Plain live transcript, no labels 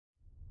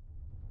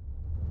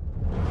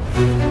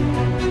All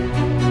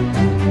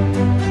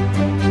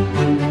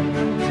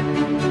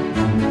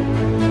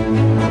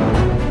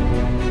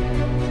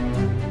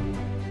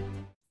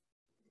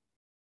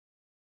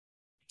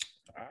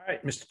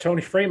right, Mr.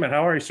 Tony Freeman,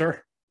 how are you,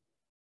 sir?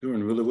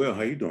 Doing really well.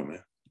 How you doing,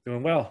 man?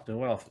 Doing well, doing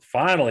well.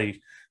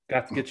 Finally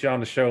got to get you on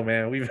the show,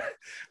 man.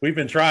 We've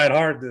been trying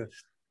hard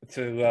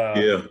to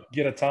Yeah,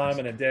 get a time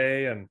and a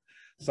day, and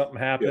something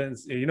yeah.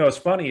 happens. You know, what's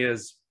funny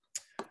is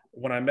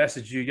when I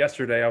messaged you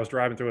yesterday, I was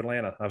driving through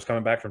Atlanta. I was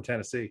coming back from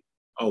Tennessee.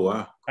 Oh,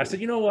 wow. I Cool.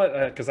 said, you know what?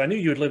 Because I knew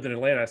you had lived in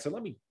Atlanta. I said,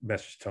 let me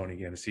message Tony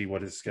again to see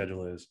what his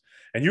schedule is.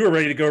 And you were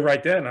ready to go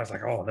right then. And I was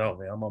like, oh no,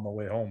 man, I'm on my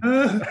way home.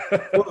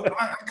 Well,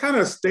 I kind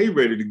of stay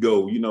ready to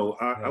go.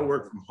 I Yeah.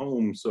 work from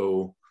home,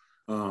 so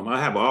I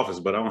have an office,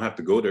 but I don't have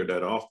to go there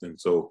that often.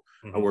 So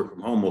I Mhm. work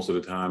from home most of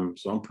the time.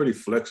 So I'm pretty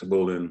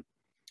flexible in,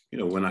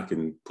 when I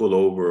can pull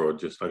over or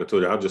just like I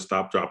told you, I'll just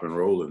stop, drop, and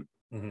roll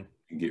Mhm.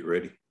 and get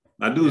ready.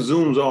 I do Yeah.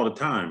 Zooms all the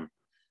time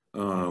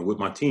with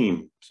my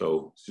team,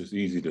 so it's just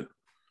easy to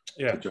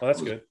Yeah. jump Well, that's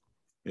on. good.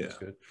 Yeah. That's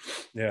good.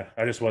 Yeah,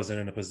 I just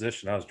wasn't in a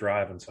position. I was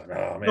driving, so oh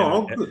No, man,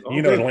 all good, all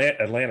you know, good,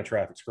 Atlanta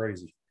traffic's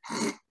crazy.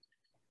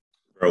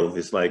 bro.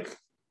 It's like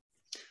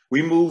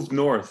we moved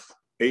north,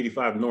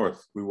 85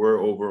 north. We were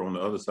over on the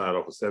other side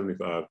off of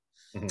 75.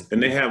 Mhm.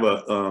 And they have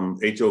a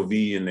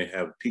HOV and they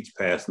have Peach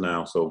Pass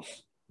now. So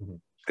Mhm.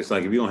 it's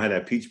like if you don't have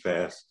that Peach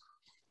Pass,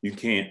 you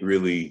can't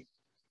really,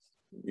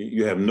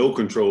 you have no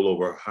control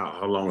over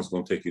how long it's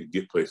going to take you to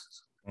get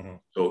places. Mhm.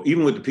 So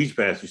even with the Peach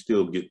Pass, you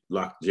still get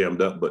locked,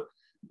 jammed up. But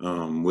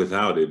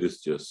without it,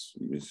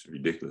 it's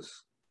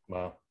ridiculous.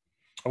 Wow.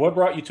 What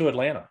brought you to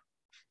Atlanta?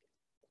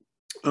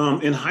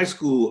 In high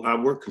school, I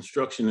worked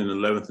construction in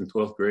 11th and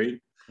 12th grade.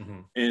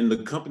 Mhm. And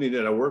the company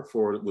that I worked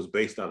for was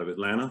based out of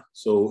Atlanta.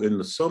 So in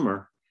the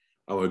summer,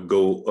 I would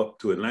go up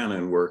to Atlanta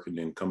and work and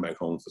then come back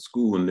home for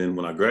school. And then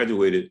when I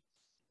graduated,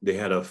 they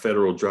had a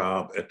federal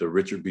job at the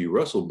Richard B.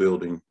 Russell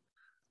building.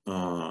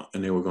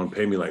 And they were going to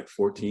pay me like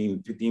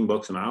 14, 15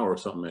 bucks an hour or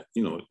something at,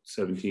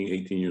 17,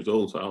 18 years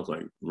old. So I was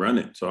like, run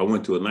it. So I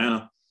went to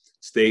Atlanta,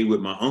 stayed with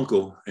my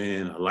uncle,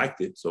 and I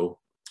liked it. So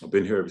I've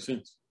been here ever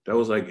since. That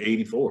was like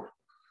 84.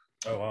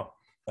 Oh wow.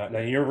 Now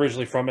you're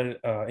originally from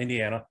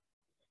Indiana.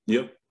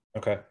 Yep.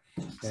 Okay.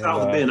 And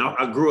South Bend.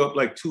 I grew up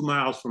like 2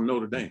 miles from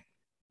Notre Dame.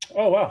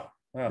 oh wow.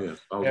 Wow. Yes,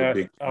 I was a Yeah,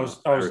 big I was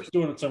Irish.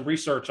 doing some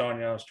research on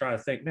you. I was trying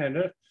to think, man,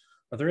 are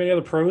there any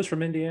other pros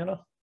from Indiana?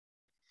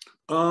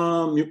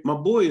 My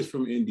boy is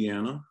from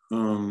Indiana. Ed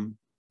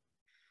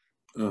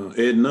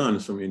Nunn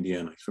is from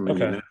Indiana. He's from Okay.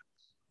 Indiana.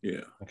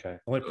 Yeah. Okay.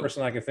 The only So,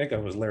 person I could think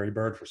of was Larry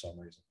Bird for some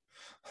reason.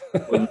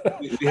 well,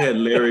 we had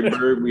Larry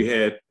Bird. We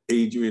had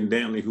Adrian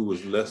Dantley, who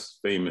was less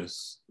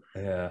famous.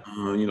 Yeah.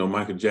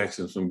 Michael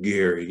Jackson from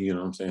Gary. You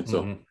know what I'm saying?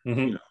 So, Hmm. Hmm.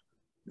 you know,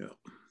 yeah.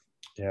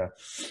 Yeah.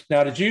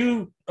 Now, did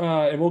you,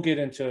 and we'll get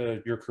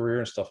into your career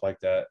and stuff like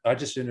that. I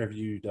just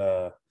interviewed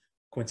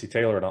Quincy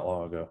Taylor not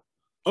long ago.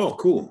 Oh,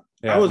 cool.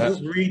 I Yeah. was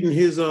just reading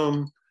his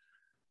the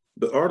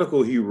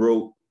article he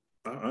wrote.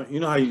 You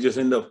know how you just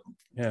end up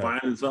Yeah.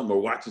 finding something or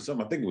watching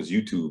something. I think it was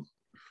YouTube.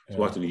 I was Yeah.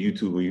 watching the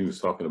YouTube when he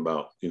was talking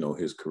about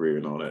his career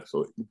and all that.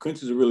 So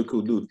Quincy's a really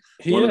cool dude.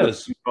 He One of the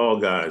is. tall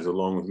guys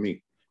along with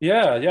me.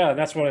 Yeah. Yeah. And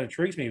that's what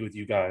intrigues me with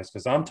you guys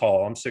because I'm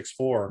tall. I'm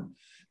 6'4",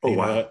 Oh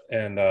wow.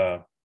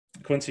 and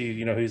Quincy,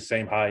 he's the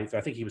same height. I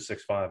think he was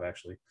 6'5",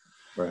 actually.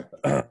 Right.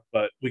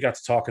 But we got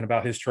to talking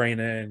about his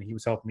training. He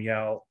was helping me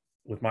out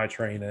with my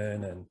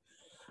training. And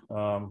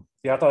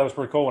yeah, I thought it was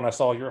pretty cool when I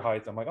saw your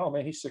height. I'm like, oh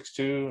man, he's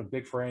 6'2" and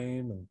big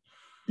frame. And,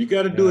 You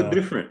got to you do it know,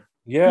 different.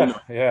 yeah,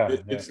 yeah, yeah.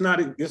 It's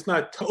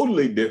not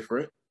totally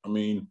different. I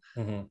mean,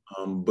 Hmm.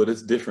 but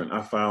it's different.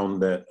 I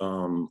found that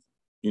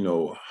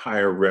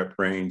higher rep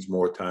range,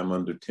 more time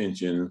under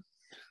tension,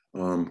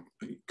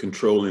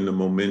 controlling the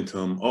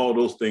momentum, all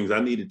those things I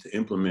needed to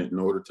implement in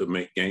order to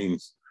make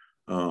gains.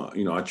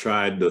 I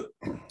tried the,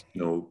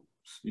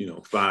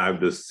 5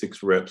 to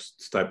 6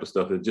 reps type of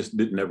stuff. It just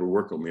didn't ever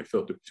work on me. I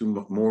felt it too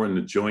much more in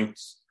the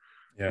joints.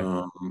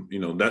 Yeah.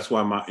 That's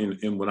why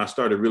and when I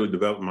started really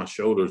developing my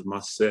shoulders, my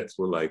sets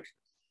were like,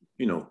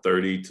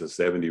 30 to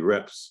 70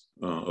 reps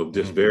of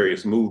just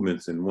various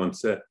movements in one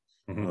set,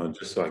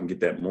 just so I can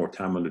get that more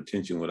time under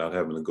tension without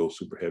having to go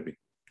super heavy.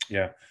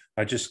 Yeah.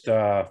 I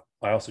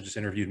also just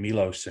interviewed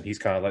Milos, and he's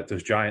kind of like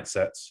those giant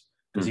sets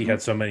because he Mm-hmm.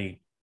 had so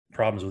many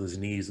problems with his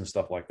knees and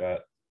stuff like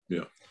that.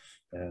 Yeah.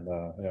 And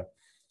yeah.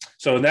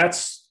 So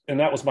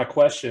that was my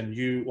question.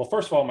 Well,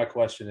 first of all, my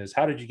question is,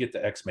 how did you get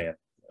the X-Man?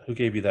 Who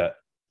gave you that?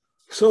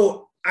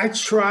 So I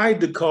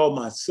tried to call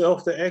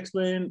myself the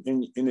X-Man,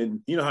 and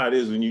you know how it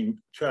is when you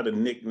try to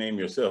nickname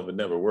yourself, it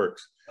never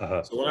works.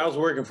 Uh-huh. So when I was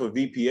working for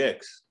VPX,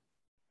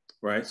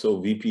 right? So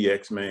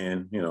VPX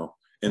Man,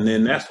 and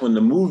then that's when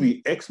the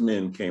movie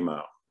X-Men came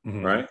out,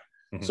 Mm-hmm. right?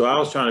 Mm-hmm. So I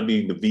was trying to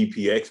be the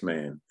VPX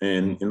Man,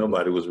 and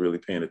nobody was really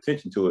paying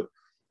attention to it.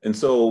 And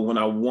so when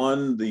I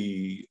won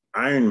the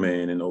Iron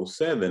Man in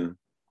 07,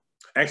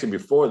 actually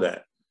before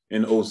that,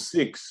 in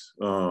 06,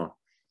 I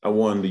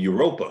won the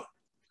Europa.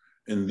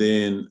 And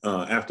then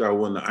after I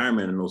won the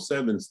Ironman in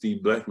 07,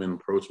 Steve Blackman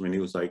approached me and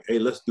he was like, hey,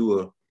 let's do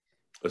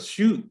a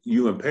shoot,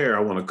 you and Pear,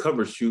 I want to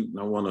cover shoot, and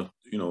I want to,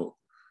 you know,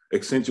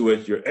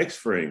 accentuate your X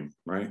frame,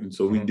 right? And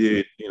so we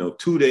did, you know,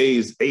 2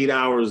 days, 8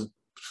 hours.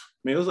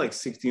 Man, it was like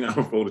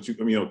 16-hour photo shoot.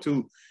 I mean, you know,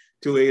 two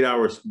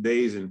 8-hour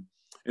days, and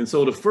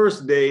so the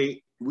first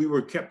day we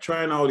kept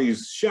trying all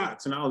these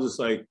shots, and I was just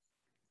like,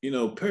 you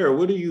know, Pear,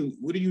 what are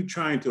you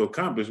trying to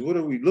accomplish? What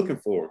are we looking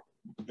for?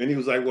 And he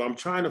was like, well, I'm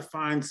trying to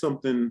find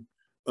something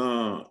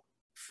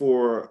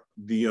for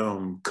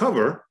the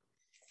cover,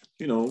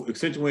 you know,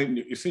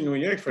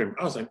 accentuating your X-frame.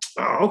 I was like,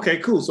 oh, okay,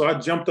 cool. So I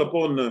jumped up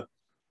on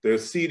the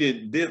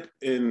seated dip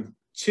and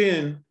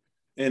chin,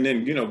 and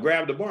then, you know,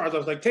 grabbed the bars. I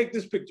was like, take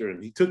this picture.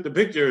 And he took the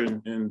picture,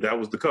 and that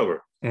was the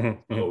cover. So,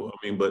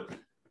 I mean, but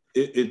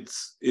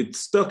it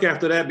stuck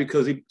after that,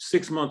 because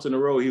 6 months in a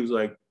row, he was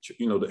like,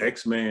 you know, the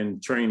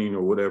X-Man training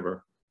or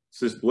whatever,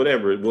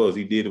 whatever it was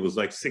he did, it was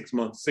like 6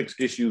 months, 6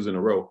 issues in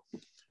a row.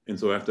 And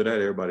so after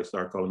that, everybody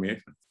started calling me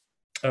X-Man.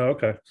 Oh,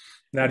 okay.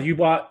 Now, do you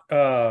watch,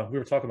 we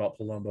were talking about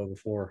Palumbo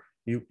before.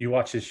 You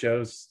watch his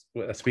shows,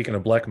 speaking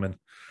of Bleckman?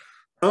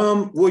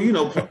 Well, you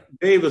know,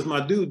 Dave is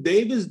my dude.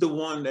 Dave is the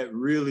one that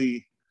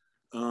really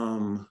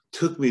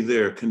took me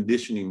there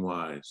conditioning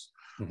wise.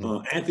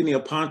 Anthony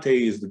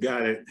Aponte is the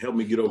guy that helped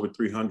me get over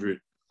 300,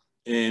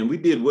 and we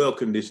did well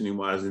conditioning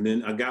wise. And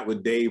then I got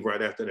with Dave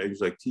right after that. He was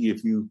like, T,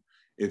 if you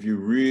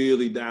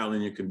really dial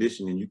in your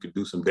conditioning, you could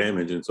do some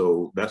damage. And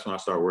so that's when I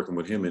started working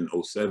with him in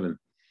 07.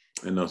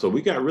 And so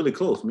we got really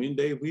close. Me and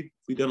Dave, we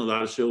done a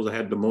lot of shows. I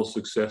had the most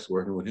success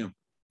working with him.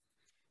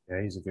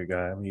 Yeah, he's a good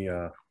guy. Let me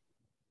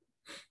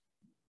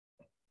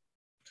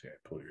see, I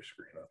pull your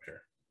screen up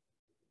here.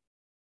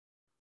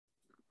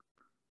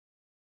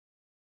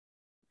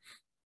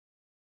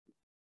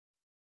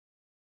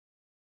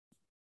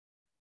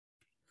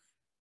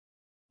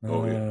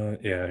 Oh yeah.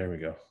 Yeah, here we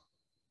go.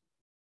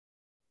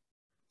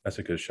 That's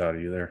a good shot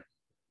of you there.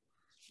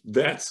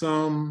 That's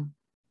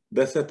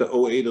at the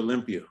 08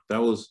 Olympia.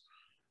 That was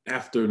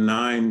after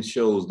 9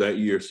 shows that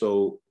year.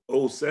 So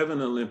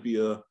 07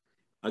 Olympia,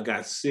 I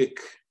got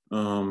sick.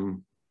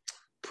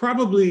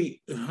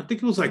 Probably, I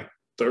think it was like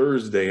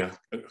Thursday.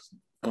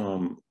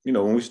 You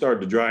know, when we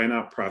started the drying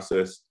out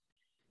process,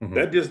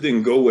 that just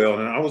didn't go well.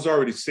 And I was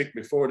already sick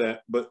before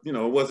that, but you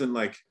know, it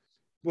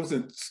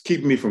wasn't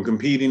keeping me from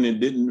competing. It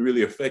didn't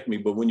really affect me.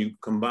 But when you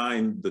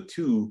combine the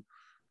two,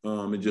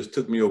 it just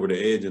took me over the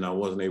edge, and I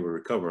wasn't able to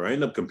recover. I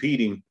ended up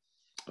competing,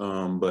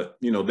 but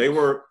you know, they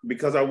were,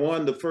 because I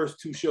won the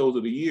first 2 shows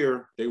of the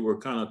year, they were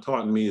kind of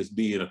taunting me as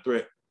being a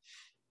threat,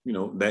 you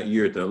know, that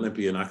year at the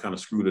Olympia, and I kind of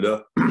screwed it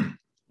up.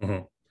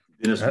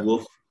 Dennis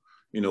Wolf,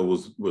 you know,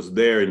 was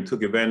there and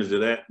took advantage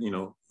of that, you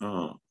know,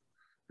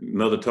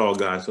 another tall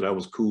guy, so that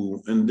was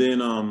cool. And then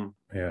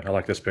yeah, I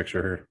like this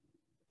picture here.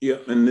 Yeah,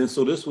 and then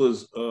so this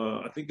was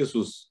I think that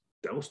was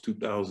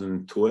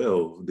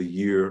 2012, the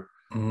year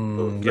of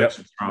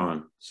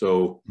Flexitron.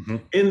 So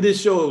in this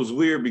show, it was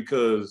weird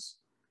because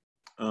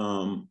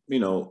you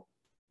know,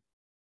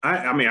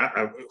 I mean,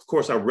 of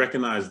course I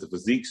recognized the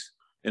physiques,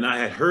 and I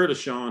had heard of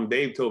Sean.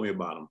 Dave told me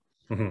about him.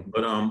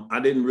 But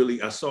I didn't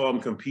really, I saw him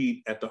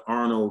compete at the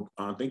Arnold,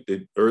 I think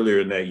that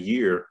earlier in that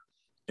year,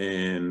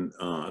 and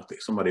I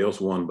think somebody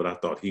else won, but I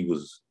thought he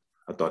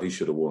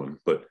should have won.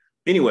 But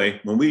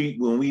anyway, when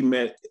we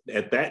met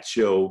at that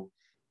show,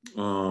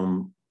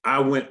 I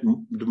went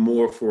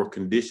more for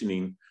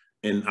conditioning,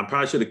 and I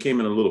probably should have came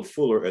in a little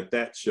fuller at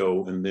that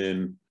show, and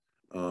then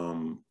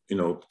you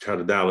know, try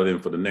to dial it in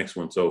for the next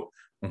one. So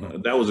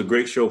that was a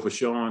great show for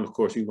Sean. Of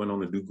course, he went on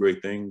to do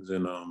great things,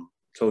 and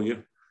so yeah.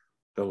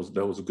 That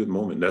was a good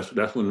moment.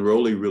 That's when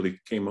Rolly really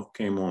came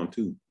on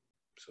too.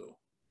 So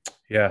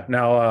yeah.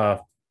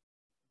 Now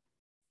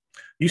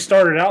you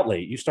started out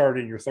late. You started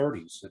in your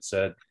 30s. It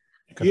said.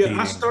 Competing.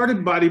 Yeah, I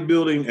started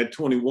bodybuilding at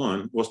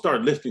 21. Well,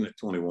 started lifting at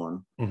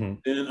 21,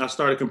 and I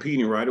started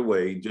competing right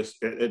away,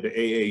 just at the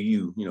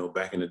AAU, you know,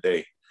 back in the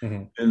day.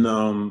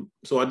 And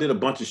so I did a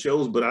bunch of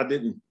shows, but I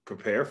didn't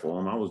prepare for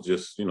them. I was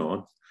just, you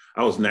know,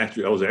 I was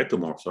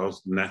ectomorph, so I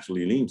was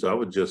naturally lean. So I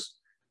would just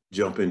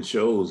jump in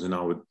shows, and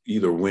I would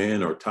either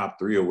win or top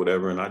 3 or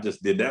whatever. And I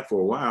just did that for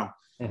a while.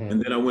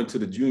 And then I went to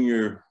the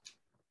Junior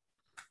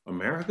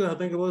America, I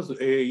think it was, the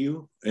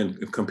AAU,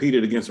 and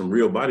competed against some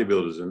real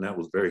bodybuilders. And that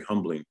was very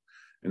humbling.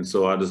 And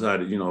so I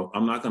decided, you know,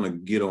 I'm not going to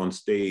get on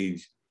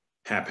stage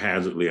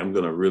haphazardly. I'm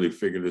going to really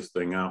figure this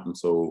thing out. And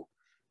so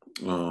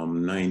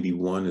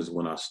 91 is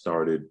when I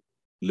started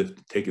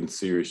lifting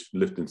serious.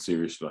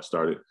 So I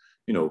started,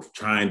 you know,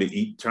 trying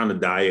to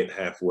diet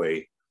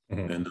halfway.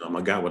 And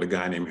I got with a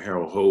guy named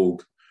Harold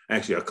Hogue.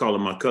 Actually, I call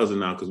him my cousin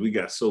now because we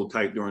got so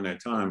tight during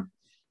that time.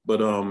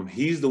 But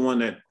he's the one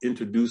that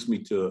introduced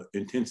me to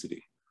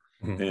intensity.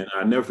 And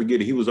I never forget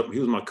it. He was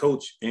my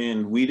coach,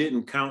 and we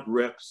didn't count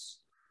reps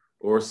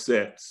or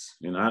sets.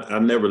 And I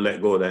never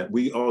let go of that.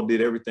 We all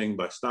did everything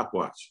by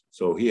stopwatch.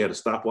 So he had a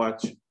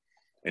stopwatch,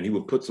 and he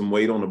would put some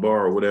weight on the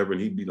bar or whatever,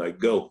 and he'd be like,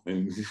 go.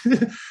 And,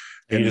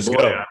 and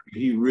boy,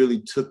 he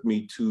really took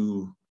me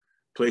to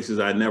places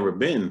I'd never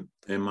been,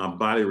 and my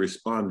body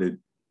responded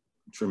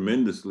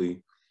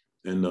tremendously.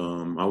 And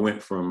I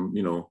went from,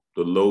 you know,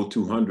 the low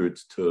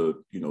 200s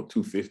to, you know,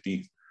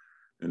 250.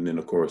 And then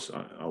of course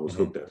I was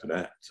hooked after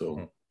that.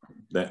 So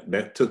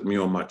that took me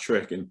on my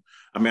trek. And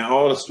I mean,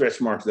 all the stretch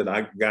marks that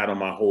I got on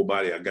my whole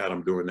body, I got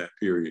them during that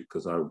period.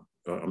 Cause I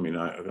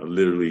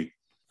literally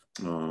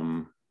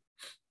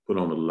put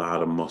on a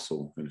lot of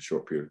muscle in a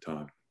short period of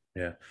time.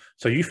 Yeah.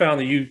 So you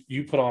found that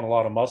you put on a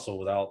lot of muscle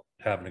without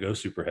having to go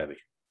super heavy.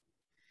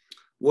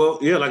 Well,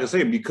 yeah, like I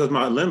say, because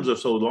my limbs are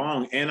so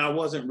long and I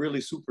wasn't really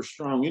super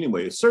strong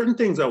anyway. Certain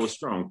things I was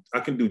strong. I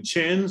can do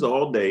chins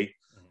all day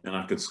and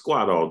I could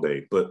squat all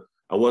day, but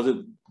I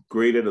wasn't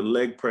great at a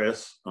leg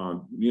press.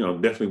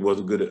 Definitely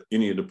wasn't good at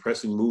any of the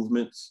pressing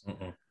movements.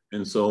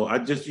 And so I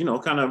just, I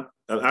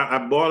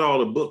bought all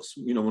the books.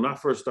 When I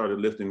first started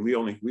lifting, we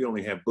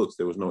only had books.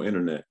 There was no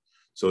internet.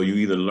 So you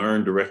either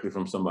learned directly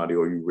from somebody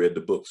or you read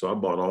the book. So I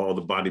bought all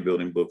the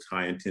bodybuilding books,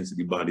 high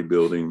intensity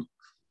bodybuilding,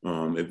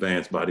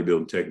 advanced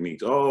bodybuilding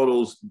techniques, all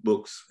those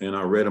books. And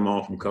I read them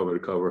all from cover to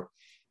cover,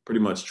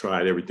 pretty much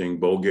tried everything,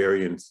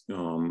 Bulgarian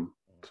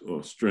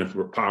strength,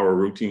 power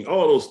routine,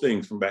 all those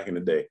things from back in the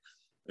day.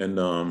 And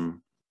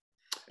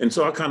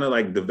so I kind of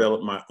like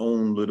developed my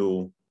own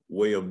little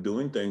way of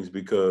doing things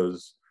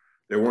because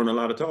there weren't a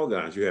lot of tall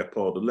guys. You had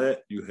Paul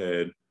Dillette, you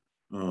had,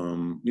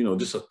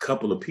 just a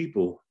couple of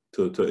people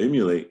to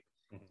emulate.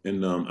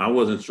 And I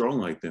wasn't strong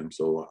like them.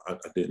 So I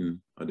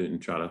didn't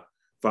try to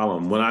follow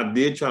them. When I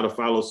did try to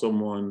follow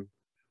someone,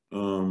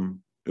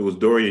 it was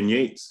Dorian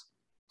Yates.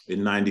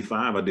 In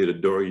 '95, I did a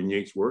Dorian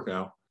Yates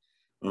workout.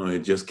 It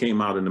just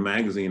came out in the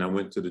magazine. I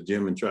went to the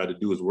gym and tried to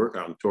do his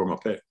workout and tore my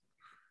pec.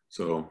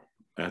 So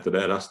after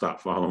that, I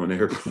stopped following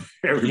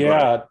everybody.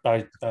 Yeah,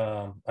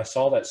 I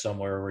saw that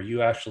somewhere where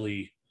you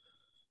actually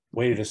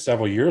waited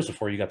several years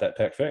before you got that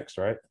pec fixed,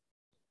 right?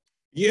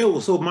 Yeah,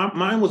 well, so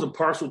mine was a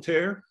partial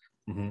tear.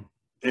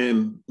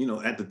 And,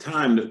 at the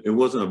time, it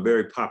wasn't a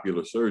very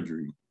popular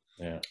surgery.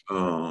 Yeah.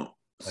 I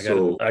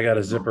got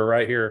a zipper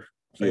right here.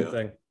 Same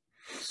thing.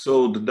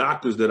 So the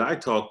doctors that I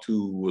talked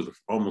to was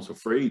almost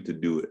afraid to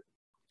do it.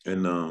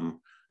 And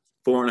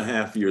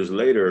 4.5 years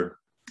later,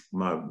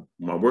 my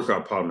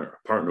workout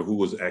partner, who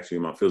was actually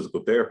my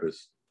physical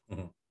therapist,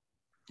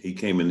 he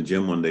came in the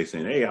gym one day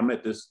saying, "Hey,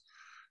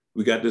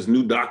 we got this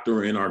new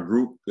doctor in our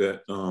group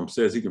that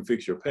says he can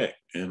fix your pec."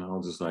 And I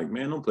was just like,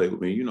 "Man, don't play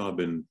with me. I've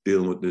been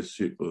dealing with this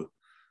shit for,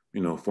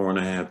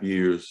 4.5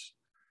 years.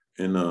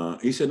 And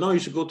he said, "No, you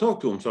should go talk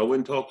to him." So I went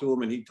and talked to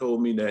him, and he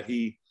told me that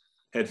he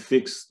had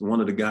fixed one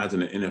of the guys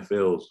in the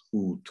NFLs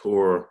who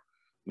tore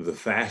the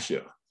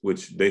fascia,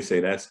 which they say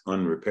that's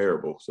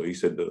unrepairable. So he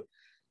said the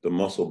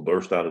muscle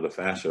burst out of the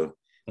fascia,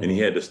 and he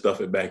had to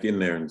stuff it back in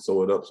there and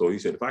sew it up. So he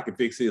said, "If I can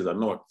fix his, I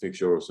know I can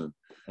fix yours."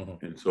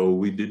 And so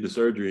we did the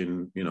surgery,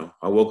 and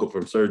I woke up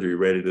from surgery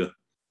ready to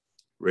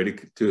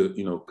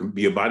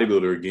be a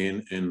bodybuilder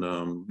again. And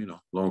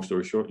long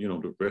story short,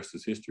 the rest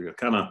is history.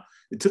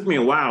 It took me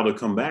a while to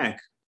come back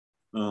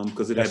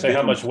because it had been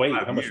how much weight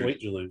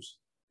did you lose?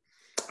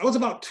 I was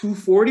about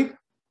 240. Okay.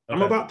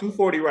 I'm about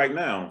 240 right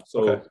now.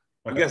 So okay.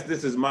 I guess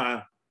this is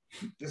my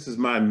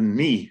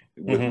knee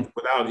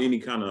without any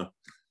kind of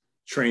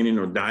training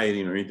or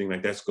dieting or anything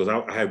like that. Because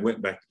I had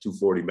went back to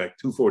 240. Back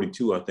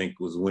 242, I think,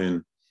 was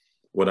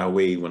what I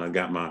weighed when I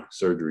got my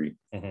surgery.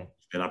 And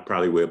I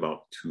probably weigh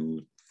about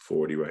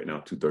 240 right now,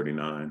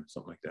 239,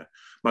 something like that.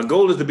 My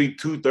goal is to be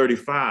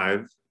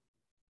 235,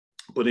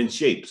 but in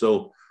shape.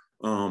 So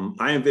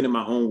I invented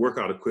my own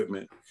workout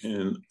equipment,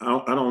 and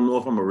I don't know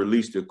if I'm gonna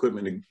release the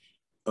equipment,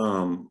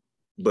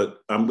 but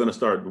I'm gonna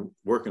start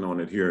working on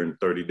it here in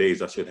 30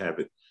 days. I should have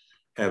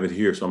it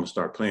here, so I'm gonna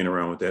start playing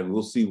around with that, and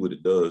we'll see what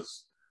it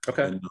does.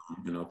 Okay,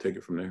 and I'll take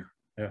it from there.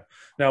 Yeah.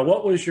 Now,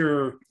 what was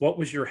your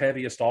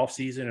heaviest off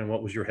season, and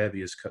what was your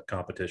heaviest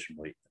competition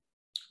weight?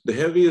 The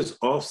heaviest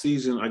off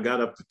season, I got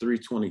up to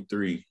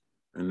 323,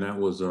 and that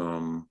was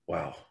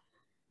wow.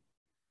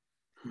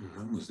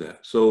 When was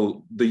that?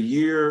 So the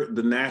year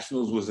the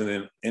Nationals was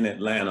in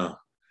Atlanta,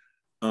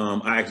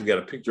 I actually got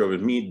a picture of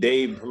it. Me,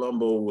 Dave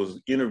Palumbo was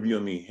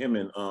interviewing me. Him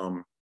and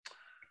oh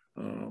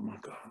my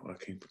God, I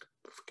keep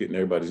forgetting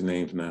everybody's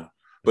names now.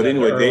 But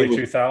anyway, early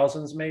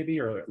 2000s maybe,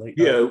 or late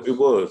 90s? Yeah,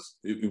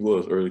 it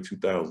was early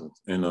 2000s,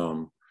 and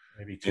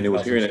maybe and it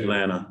was here in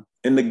Atlanta.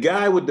 And the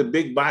guy with the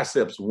big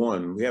biceps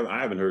won. I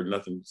haven't heard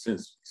nothing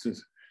since,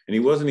 and he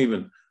wasn't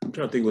even. I'm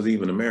trying to think, was he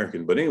even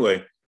American? But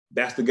anyway,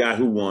 that's the guy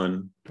who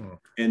won.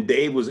 And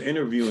Dave was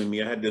interviewing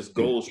me. I had this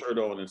gold shirt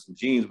on and some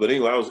jeans. But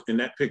anyway, I was in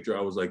that picture.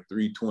 I was like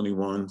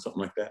 321,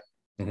 something like that.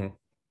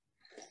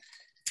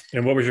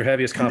 And what was your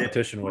heaviest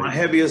competition weight? My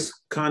heaviest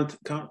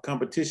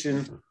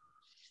competition,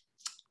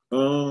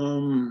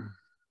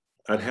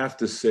 I'd have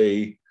to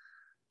say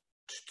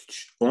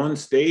on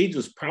stage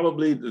was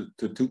probably the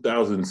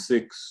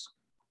 2006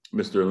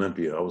 Mr.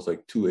 Olympia. I was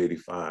like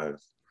 285.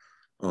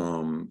 I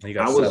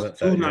was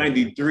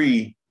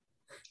 293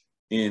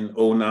 in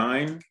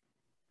 2009.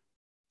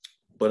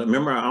 But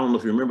remember, I don't know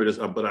if you remember this,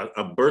 but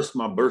I burst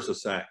my bursa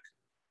sac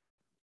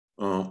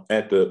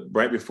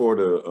right before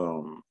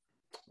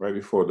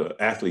the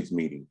athletes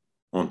meeting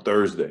on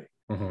Thursday.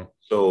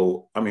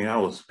 So I mean, I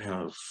was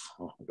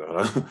oh my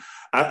God,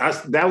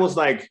 that was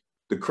like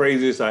the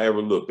craziest I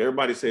ever looked.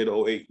 Everybody said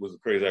 '08 was the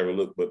craziest I ever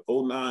looked, but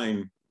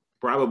 '09,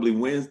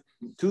 probably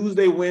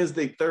Tuesday,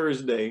 Wednesday,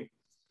 Thursday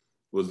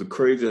was the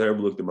craziest I ever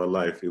looked in my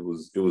life. It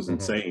was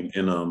insane.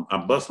 And I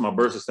bust my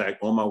bursa sac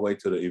on my way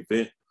to the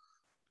event.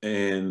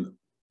 And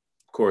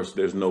of course,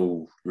 there's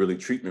no really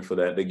treatment for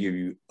that. They give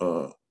you,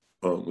 what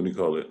do you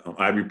call it?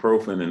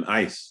 Ibuprofen and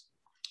ice.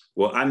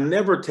 Well, I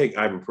never take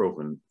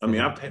ibuprofen. I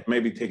mean, I've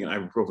maybe taken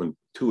ibuprofen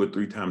 2 or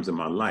 3 times in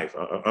my life.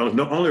 I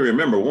only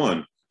remember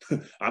one.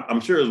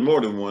 I'm sure it was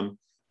more than one,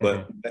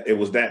 but it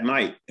was that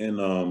night, and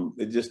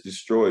it just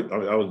destroyed.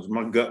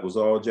 My gut was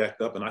all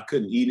jacked up, and I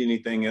couldn't eat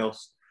anything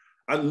else.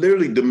 I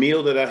literally, the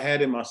meal that I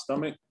had in my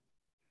stomach,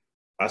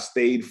 I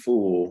stayed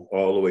full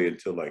all the way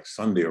until like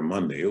Sunday or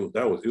Monday.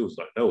 That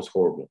was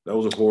horrible. That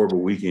was a horrible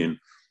weekend.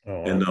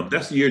 Oh, and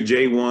that's the year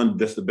Jay won.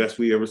 That's the best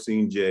we ever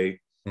seen Jay.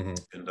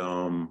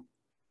 And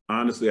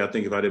honestly, I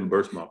think if I didn't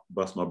bust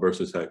my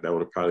bursa sac, that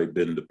would have probably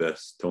been the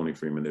best Tony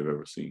Freeman they've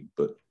ever seen.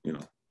 But you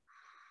know,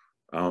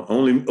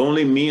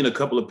 only me and a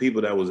couple of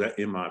people that was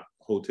in my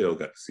hotel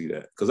got to see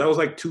that, because I was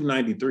like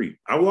 293.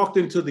 I walked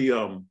into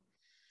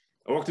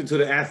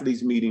the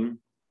athletes meeting,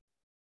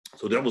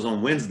 so that was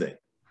on Wednesday,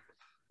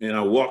 and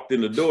I walked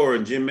in the door,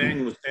 and Jim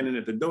Manning was standing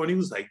at the door, and he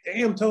was like,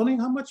 "Damn, Tony,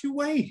 how much you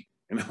weigh?"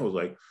 And I was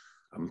like,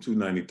 "I'm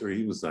 293."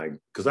 He was like,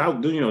 because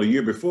the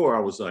year before I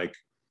was like,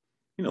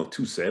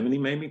 270,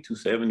 maybe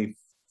 270.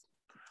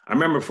 I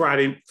remember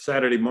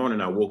Saturday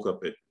morning, I woke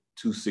up at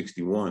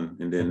 261.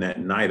 And then that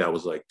night I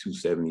was like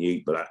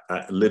 278, but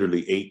I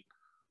literally ate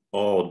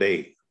all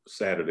day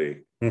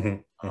Saturday. I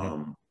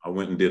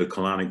went and did a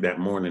colonic that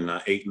morning. And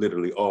I ate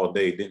literally all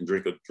day, didn't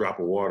drink a drop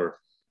of water.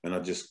 And I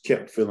just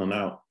kept filling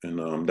out.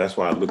 And that's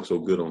why I looked so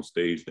good on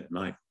stage that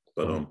night.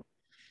 But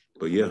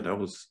yeah, that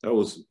was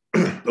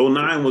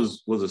 '09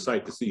 was a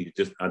sight to see.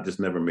 I just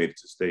never made it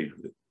to stage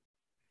with it.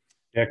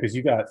 Yeah, because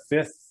you got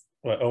 5th.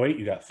 Well, '08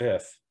 you got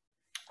 5th.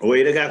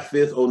 '08 I got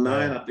 5th.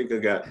 '09 I think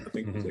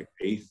it was like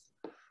 8th,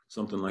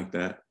 something like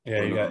that.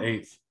 Yeah, you got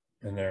 8th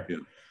in there.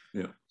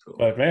 Yeah. So.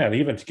 But man,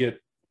 even to get,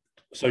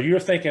 so you're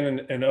thinking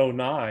in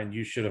 '09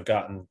 you should have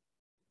gotten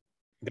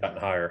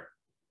higher.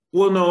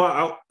 Well,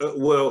 no,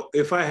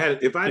 if I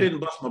didn't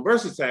bust my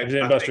bursa sac,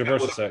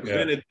 I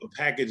presented a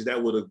package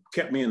that would have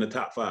kept me in the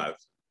top 5.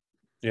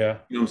 Yeah,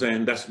 you know what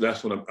I'm saying?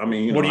 That's what I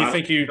mean. What do you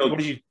think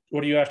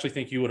what do you actually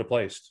think you would have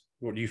placed?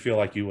 What do you feel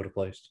like you would have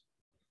placed?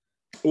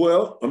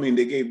 Well, I mean,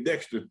 they gave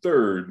Dexter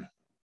 3rd,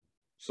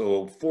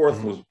 so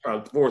 4th was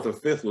probably 4th or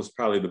 5th was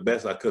probably the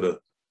best I could have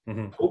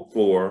hoped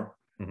for.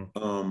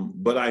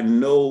 But I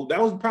know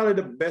that was probably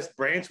the best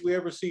branch we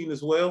ever seen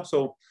as well.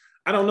 So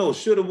I don't know,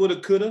 shoulda, woulda,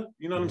 coulda.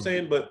 You know what I'm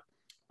saying? But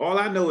all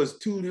I know is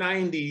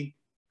 290,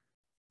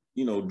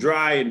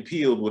 dry and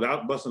peeled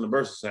without busting the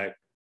bursa sac,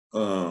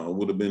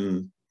 would have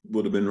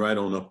been right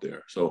on up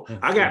there. So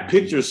I got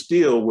pictures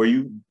still where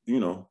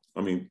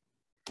I mean,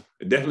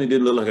 it definitely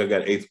didn't look like I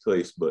got 8th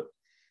place, but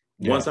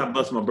once I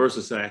bust my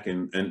bursa sac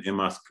and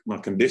my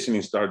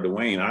conditioning started to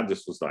wane, I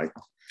just was like,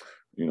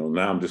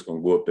 now I'm just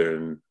gonna go up there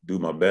and do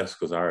my best,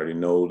 because I already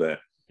know that.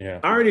 I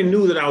already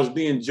knew that I was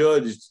being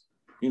judged,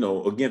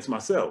 against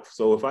myself.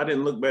 So if I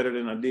didn't look better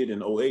than I did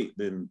in '08,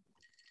 then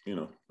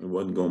it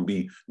wasn't gonna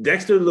be.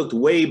 Dexter looked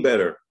way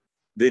better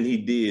than he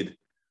did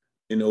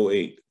in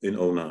 '08, in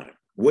 '09.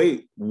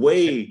 Way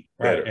better.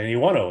 Right, and he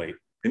won '08.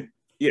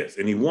 Yes,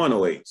 and he won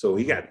 '08. So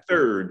he got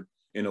 3rd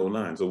in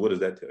 '09. So what does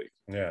that tell you?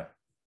 Yeah,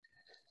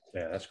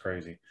 that's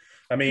crazy.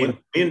 I mean, when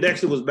me and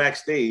Dexter was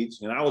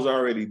backstage, and I was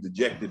already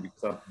dejected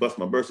because I bust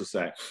my bursa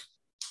sac,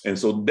 and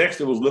so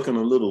Dexter was looking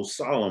a little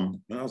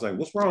solemn, and I was like,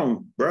 "What's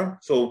wrong, bro?"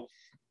 So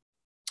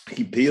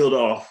he peeled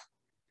off,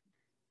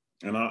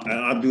 and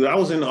I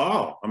was in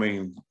awe. I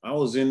mean, I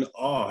was in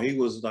awe. He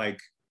was like,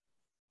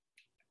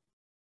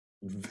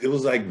 it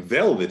was like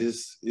velvet.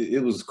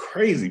 It was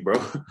crazy, bro.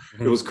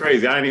 It was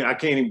crazy. I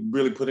can't even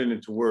really put it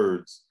into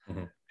words.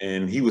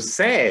 And he was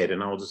sad,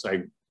 and I was just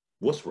like,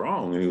 "What's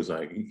wrong?" And he was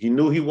like, he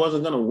knew he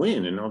wasn't gonna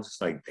win, and I was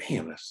just like,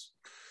 "Damn, that's."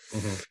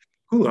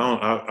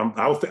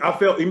 I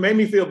felt, he made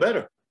me feel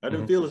better. I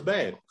didn't feel as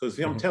bad, because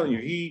I'm telling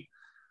you,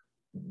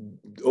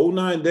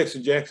 '09 Dexter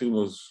Jackson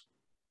was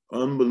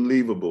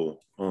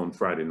unbelievable on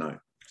Friday night.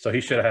 So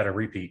he should have had a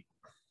repeat.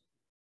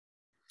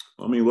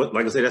 I mean,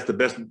 like I said, that's the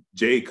best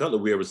Jay Cutler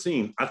we ever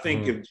seen. I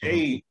think if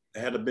Jay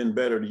had been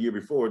better the year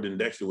before, then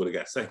Dexter would have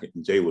got 2nd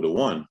and Jay would have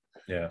won.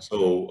 Yeah.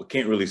 So I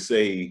can't really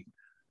say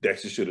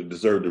Dexter should have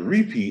deserved a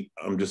repeat.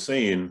 I'm just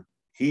saying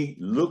he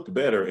looked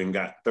better and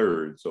got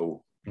 3rd.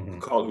 So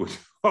call it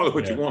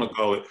what you want to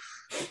call it.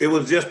 It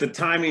was just the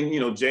timing,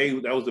 Jay,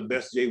 that was the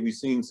best Jay we've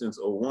seen since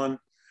 '01.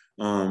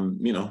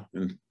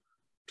 And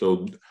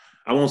so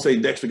I won't say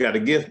Dexter got a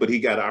gift, but he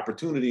got an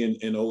opportunity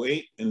in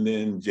 '08, and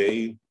then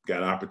Jay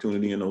got an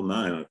opportunity in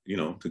 '09,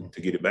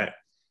 to get it back.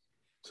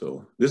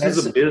 So this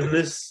is a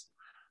business,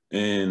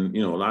 and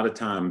a lot of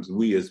times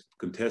we as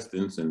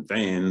contestants and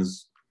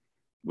fans,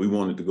 we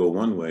want it to go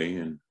one way,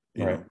 and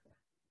you know.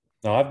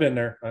 No, I've been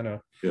there. I know.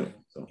 Yeah.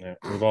 So. Yeah.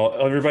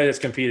 Everybody that's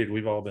competed,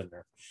 we've all been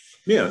there.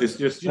 Yeah, it's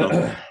just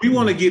we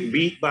want to get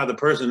beat by the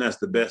person that's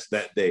the best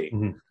that day.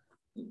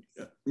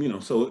 you know,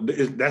 so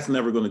that's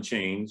never going to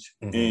change.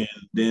 Mm-hmm. And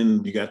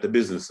then you got the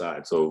business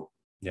side. So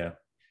yeah,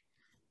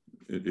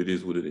 it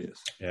is what it is.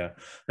 yeah.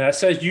 Now it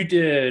says you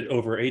did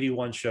over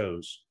 81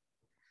 shows.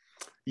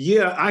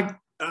 Yeah,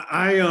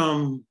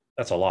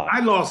 That's a lot. I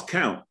lost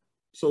count.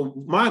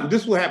 So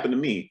this what happened to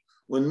me.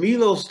 When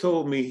Milos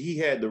told me he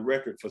had the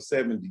record for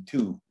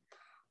 72,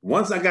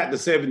 once I got to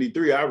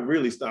 73, I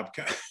really stopped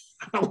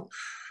counting.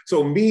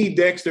 So me,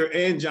 Dexter,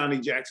 and Johnny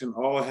Jackson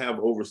all have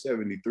over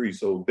 73.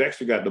 So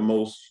Dexter got the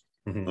most,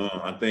 Mm-hmm.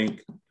 I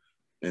think,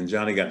 and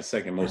Johnny got the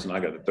second most, and I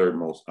got the third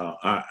most.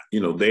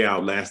 They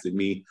outlasted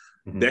me.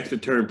 Mm-hmm. Dexter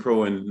turned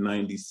pro in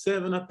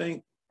 97, I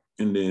think,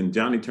 and then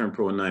Johnny turned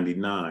pro in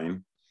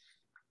 99.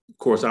 Of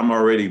course, I'm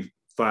already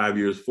 4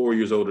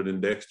 years older than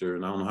Dexter,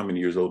 and I don't know how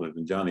many years older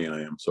than Johnny I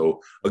am. So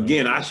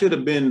again, I should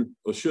have been,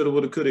 or shoulda,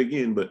 woulda, coulda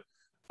again, but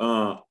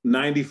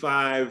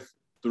 95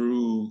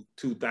 through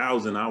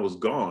 2000, I was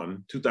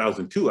gone.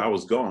 2002, I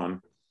was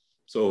gone.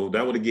 So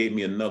that would have gave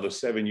me another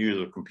 7 years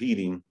of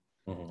competing,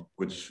 mm-hmm.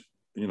 which,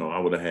 you know, I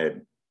would have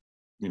had,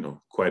 you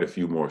know, quite a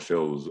few more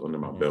shows under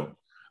my mm-hmm. belt.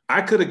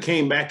 I could have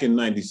came back in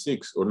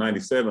 96 or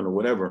 97 or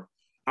whatever.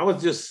 I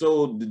was just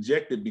so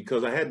dejected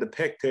because I had the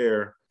pec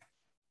tear,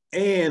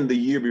 and the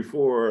year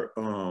before,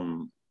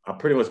 I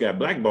pretty much got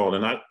blackballed,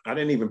 and I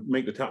didn't even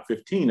make the top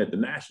 15 at the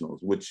Nationals,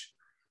 which,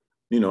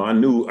 you know, I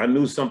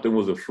knew something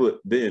was afoot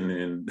then,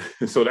 and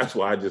so that's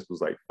why I just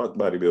was like, fuck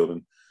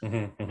bodybuilding, mm-hmm,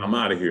 mm-hmm. I'm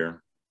out of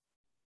here.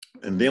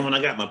 And then when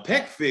I got my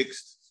pec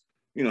fixed,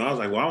 you know, I was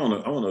like, well,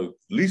 I want to at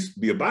least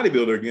be a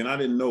bodybuilder again. I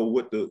didn't know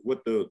what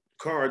the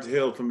cards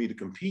held for me to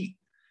compete.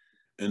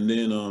 And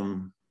then I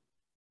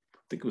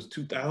think it was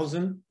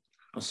 2000.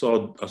 I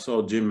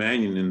saw Jim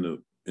Mannion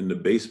in the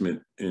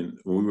basement, and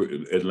when we were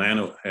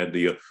Atlanta had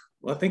the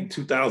I think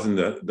 2000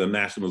 the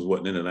Nationals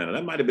wasn't in Atlanta.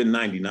 That might have been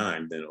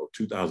 99 then, or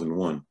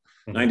 2001.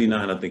 Mm-hmm.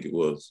 99, I think it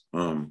was.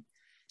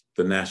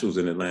 The Nationals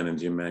in Atlanta, and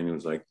Jim Mannion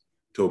was like,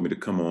 told me to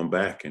come on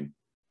back. And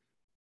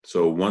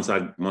so once I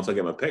got my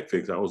pec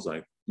fixed, I was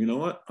like, you know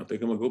what? I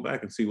think I'm gonna go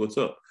back and see what's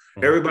up.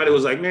 Mm-hmm. Everybody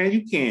was like, man,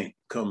 you can't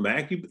come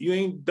back. You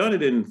ain't done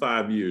it in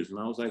 5 years. And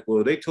I was like,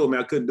 well, they told me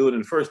I couldn't do it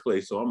in the first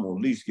place, so I'm gonna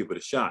at least give it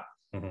a shot.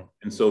 Mm-hmm.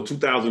 And so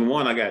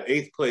 2001, I got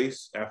 8th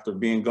place after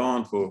being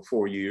gone for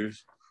 4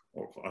 years,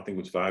 or I think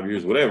it was 5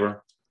 years,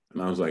 whatever.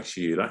 And I was like,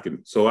 shit, I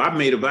can. So I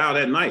made a vow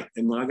that night.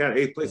 And when I got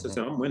 8th place, mm-hmm. I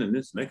said, I'm winning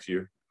this next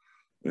year.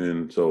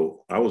 And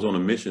so I was on a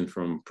mission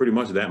from pretty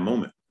much that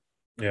moment.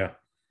 Yeah.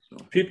 So.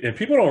 And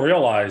people don't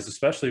realize,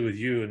 especially with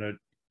you and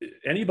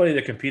anybody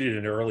that competed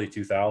in the early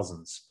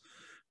 2000s,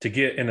 to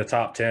get in the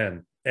top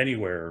 10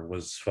 anywhere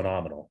was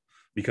phenomenal,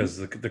 because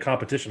the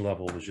competition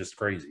level was just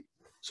crazy.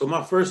 So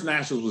my first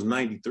Nationals was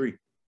 93.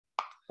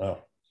 Oh.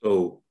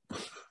 So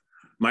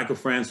Michael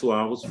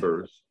Francois was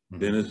first.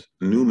 Mm-hmm. Dennis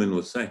Newman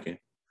was second.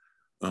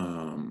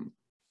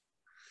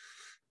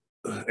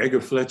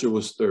 Edgar Fletcher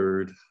was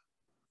third.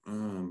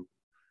 Don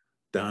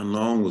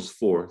Long was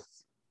fourth.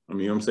 I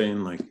mean, you know what I'm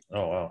saying? Like,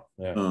 oh, wow.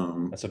 Yeah.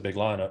 That's a big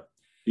lineup.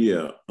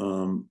 Yeah.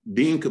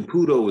 Dean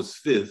Caputo was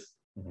fifth.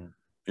 Mm-hmm.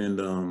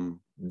 And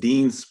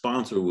Dean's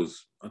sponsor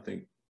was, I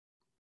think,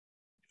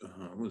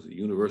 was it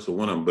Universal,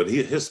 one of them, but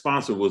his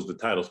sponsor was the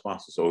title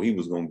sponsor, so he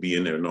was going to be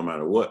in there no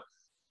matter what.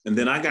 And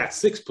then I got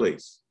 6th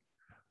place,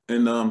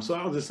 and so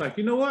I was just like,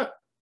 you know what,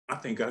 I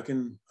think I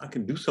can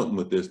do something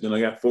with this. Then I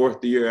got 4th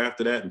the year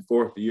after that, and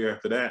 4th the year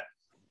after that,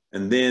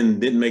 and then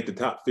didn't make the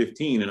top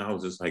 15, and I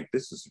was just like,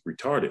 this is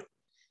retarded.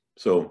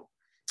 So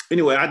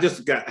anyway, I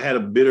just had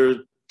a bitter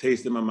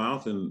taste in my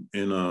mouth,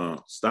 and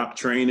stopped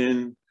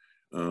training.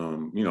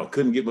 You know,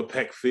 couldn't get my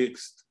pec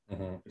fixed.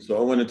 Mm-hmm. So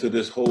I went into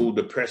this whole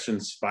depression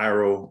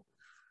spiral,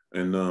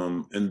 and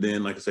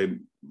then, like I say,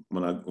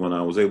 when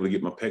I was able to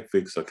get my pec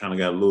fixed, I kind of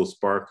got a little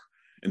spark,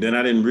 and then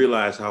I didn't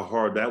realize how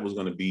hard that was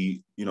going to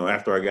be. You know,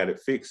 after I got it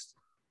fixed,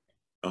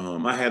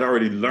 I had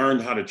already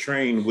learned how to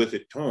train with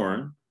it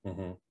torn,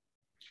 mm-hmm.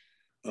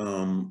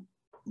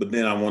 But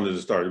then I wanted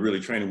to start really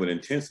training with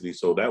intensity,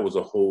 so that was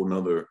a whole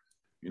nother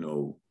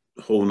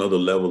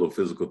level of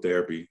physical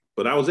therapy.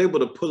 But I was able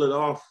to pull it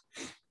off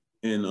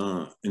in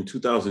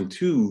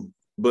 2002.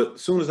 But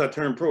as soon as I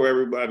turned pro,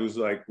 everybody was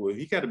like, well,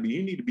 you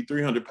need to be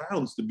 300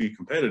 pounds to be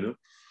competitive.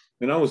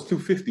 And I was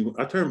 250.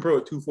 I turned pro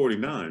at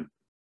 249.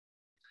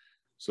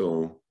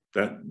 So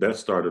that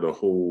started a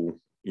whole,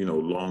 you know,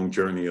 long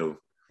journey of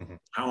mm-hmm.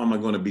 how am I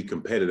going to be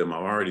competitive? I'm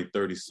already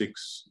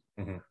 36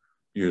 mm-hmm.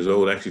 years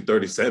old, actually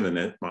 37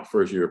 at my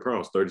first year of pro. I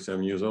was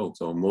 37 years old.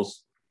 So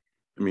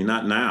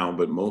not now,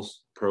 but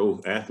most pro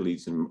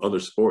athletes in other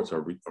sports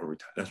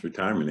that's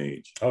retirement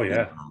age. Oh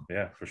yeah,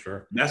 yeah, for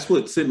sure. That's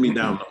what sent me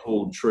down the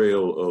whole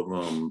trail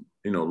of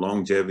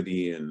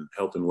longevity and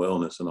health and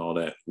wellness and all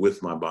that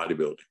with my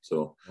bodybuilding.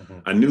 So mm-hmm.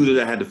 I knew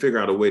that I had to figure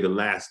out a way to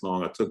last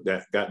long. I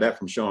got that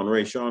from Sean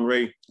Ray. Sean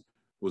Ray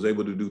was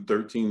able to do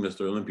 13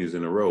 Mr. Olympias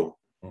in a row,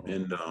 mm-hmm.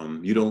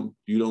 and you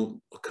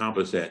don't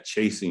accomplish that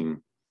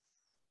chasing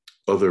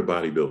other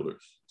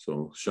bodybuilders.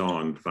 So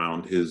Sean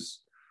found his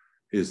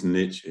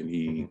niche, and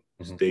he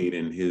mm-hmm. stayed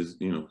in his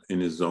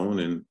zone,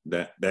 and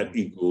that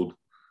equaled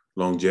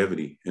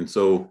longevity. And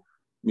so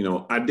you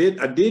know, I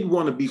did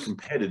want to be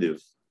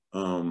competitive.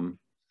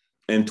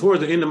 And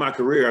towards the end of my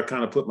career, I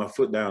kind of put my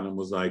foot down and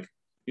was like,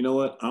 you know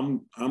what,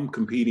 I'm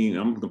competing,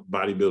 I'm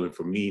bodybuilding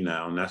for me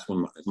now. And that's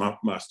when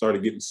I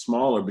started getting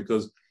smaller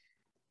because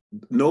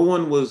no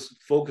one was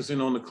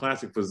focusing on the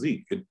classic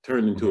physique. It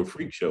turned into a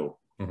freak show.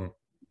 Mm-hmm.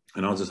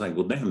 And I was just like,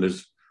 well, damn,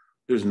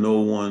 there's no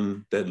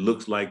one that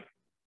looks like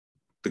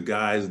the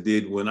guys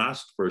did when I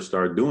first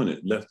started doing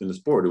it, left in the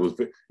sport. It was,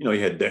 you know,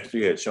 you had Dexter,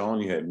 you had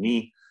Sean, you had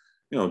me,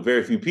 you know,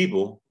 very few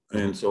people.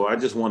 Mm-hmm. And so I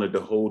just wanted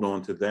to hold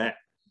on to that.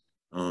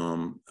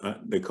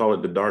 They call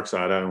it the dark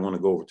side. I don't want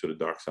to go over to the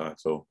dark side.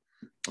 So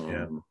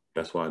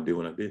that's why I did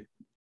what I did.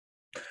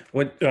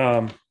 When,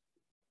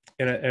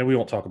 and we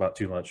won't talk about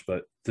too much,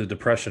 but the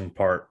depression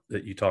part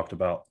that you talked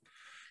about.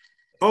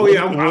 Oh,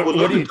 yeah, I would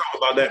love to talk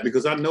about that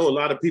because I know a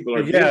lot of people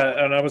are.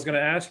 Yeah, and I was going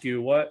to ask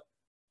you, what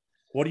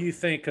do you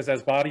think? Because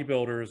as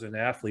bodybuilders and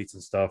athletes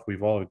and stuff,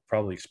 we've all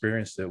probably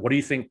experienced it. What do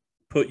you think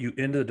put you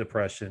into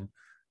depression,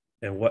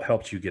 and what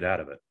helped you get out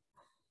of it?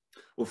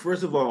 Well,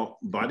 first of all,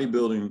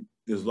 bodybuilding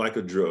is like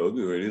a drug,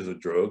 or it is a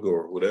drug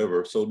or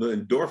whatever. So the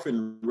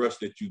endorphin rush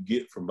that you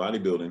get from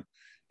bodybuilding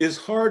is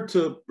hard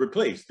to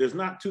replace. There's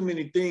not too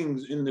many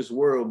things in this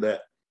world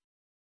that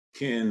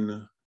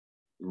can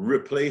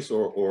replace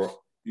or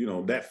you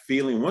know, that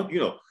feeling. You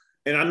know,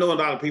 and I know a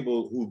lot of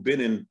people who've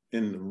been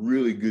in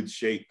really good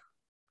shape,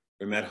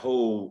 and that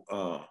whole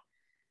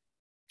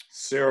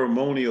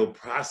ceremonial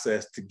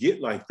process to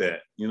get like that.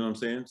 You know what I'm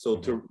saying? So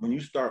when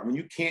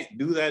you can't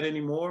do that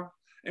anymore,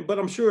 but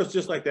I'm sure it's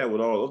just like that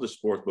with all other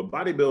sports. But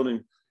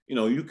bodybuilding, you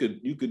know, you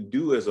could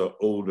do as an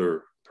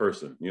older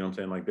person. You know what I'm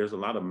saying? Like there's a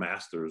lot of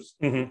masters,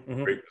 great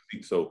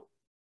physique. So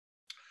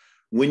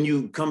when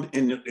you come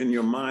in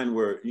your mind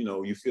where, you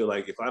know, you feel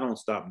like if I don't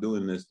stop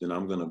doing this, then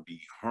I'm going to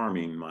be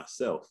harming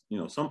myself. You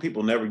know, some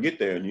people never get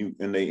there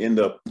and they end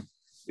up,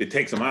 it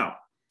takes them out.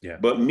 Yeah.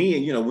 But me,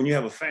 you know, when you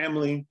have a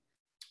family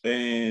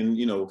and,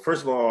 you know,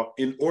 first of all,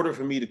 in order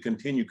for me to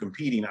continue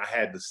competing, I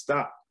had to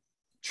stop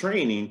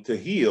training to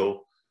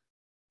heal,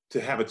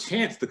 to have a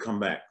chance to come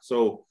back.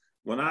 So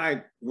when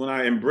I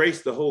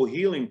embraced the whole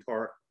healing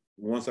part,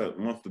 once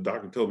the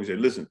doctor told me, he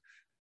said, listen,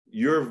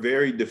 you're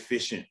very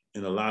deficient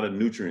in a lot of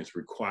nutrients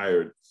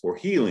required for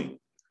healing.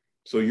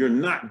 So you're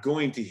not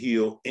going to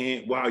heal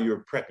and while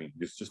you're prepping.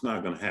 It's just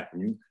not going to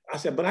happen. I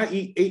said, but I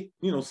eat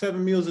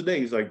 7 meals a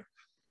day. He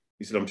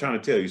said, I'm trying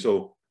to tell you.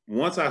 So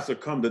once I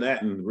succumbed to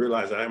that and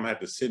realized I'm gonna have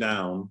to sit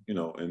down, you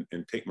know,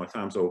 and take my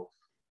time. So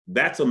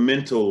that's a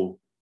mental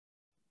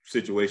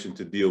situation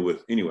to deal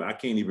with. Anyway, I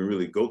can't even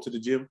really go to the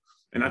gym.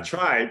 And I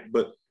tried,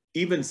 but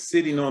even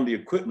sitting on the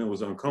equipment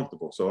was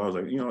uncomfortable. So I was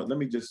like, you know, let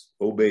me just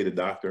obey the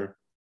doctor.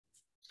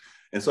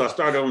 And so I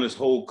started on this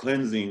whole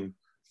cleansing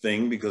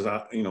thing because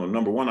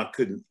number one,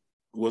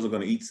 wasn't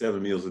going to eat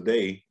 7 meals a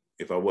day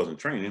if I wasn't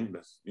training.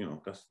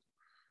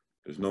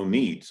 There's no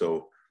need.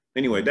 So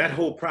anyway, that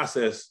whole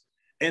process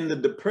and the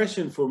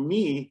depression for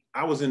me,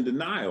 I was in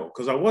denial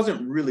because I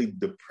wasn't really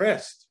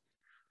depressed.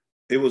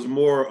 It was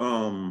more,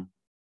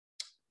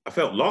 I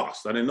felt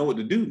lost. I didn't know what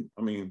to do.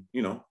 I mean,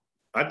 you know,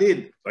 I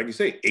did, like you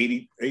say,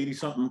 80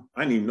 something.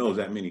 I didn't even know it was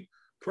that many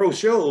pro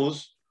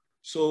shows.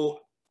 So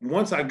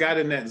once I got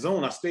in that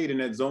zone, I stayed in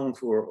that zone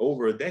for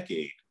over a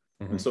decade.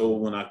 Mm-hmm. And so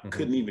when I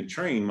couldn't even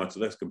train, much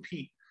less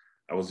compete,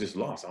 I was just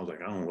lost. I was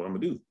like, I don't know what I'm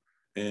gonna do.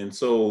 And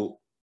so,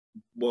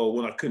 well,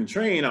 when I couldn't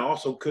train, I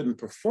also couldn't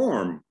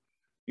perform,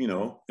 you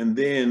know, and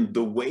then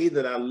the way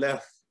that I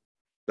left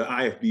the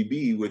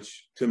IFBB,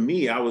 which to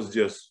me, I was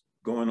just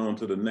going on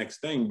to the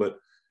next thing. But,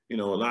 you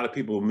know, a lot of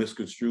people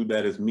misconstrued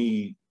that as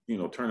me, you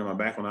know, turning my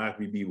back on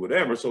IFBB,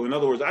 whatever. So in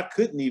other words, I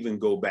couldn't even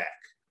go back.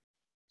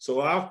 So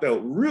I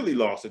felt really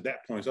lost at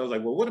that point. So I was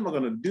like, well, what am I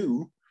going to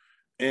do?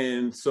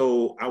 And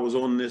so I was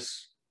on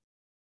this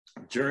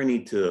journey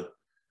to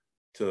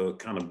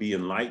kind of be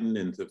enlightened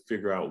and to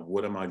figure out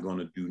what am I going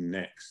to do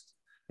next.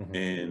 Mm-hmm.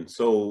 And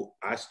so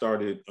I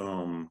started,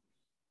 you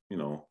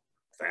know,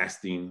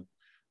 fasting.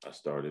 I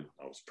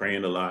was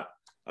praying a lot.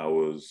 I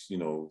was, you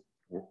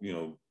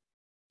know,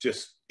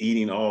 just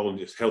eating all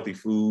just healthy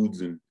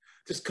foods and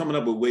just coming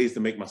up with ways to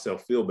make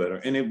myself feel better.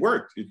 And it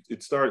worked.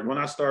 It started when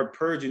I started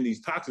purging these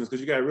toxins, because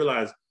you got to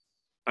realize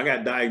I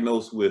got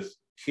diagnosed with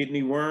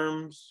kidney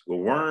worms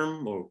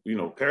or, you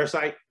know,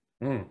 parasite,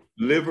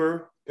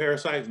 liver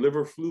parasites,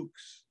 liver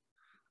flukes.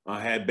 I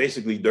had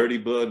basically dirty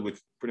blood, which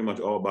pretty much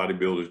all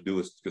bodybuilders do.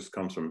 It just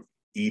comes from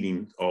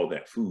eating all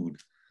that food.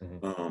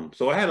 Mm-hmm.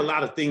 So I had a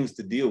lot of things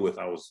to deal with.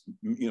 I was,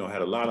 you know,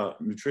 had a lot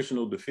of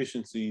nutritional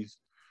deficiencies.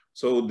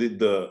 So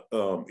the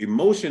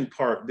emotion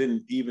part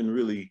didn't even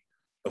really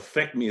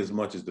affect me as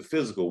much as the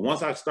physical.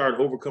 Once I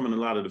started overcoming a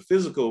lot of the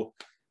physical,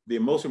 the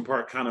emotion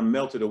part kind of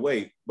melted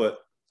away. But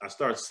I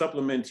started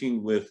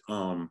supplementing with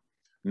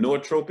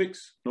nootropic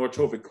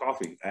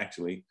coffee,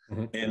 actually.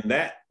 Mm-hmm. And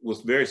that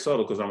was very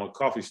subtle because I'm a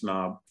coffee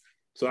snob.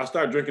 So I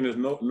started drinking this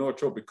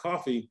nootropic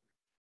coffee,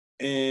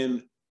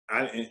 and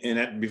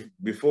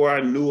before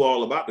I knew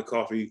all about the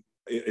coffee,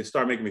 it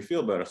started making me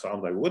feel better. So I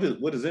was like,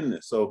 what is in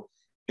this? So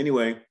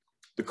anyway,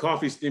 the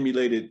coffee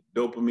stimulated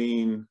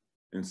dopamine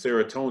and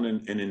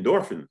serotonin and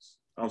endorphins.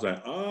 I was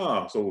like,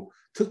 so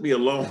it took me a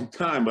long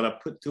time, but I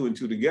put two and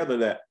two together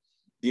that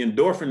the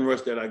endorphin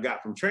rush that I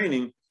got from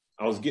training,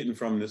 I was getting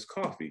from this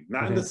coffee.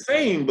 Not in the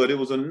same, but it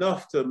was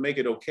enough to make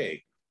it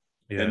okay.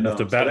 Yeah, and enough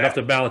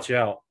to balance you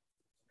out.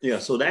 Yeah,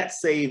 so that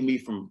saved me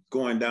from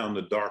going down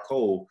the dark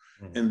hole.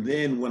 And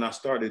then when I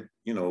started,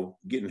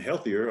 getting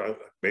healthier, I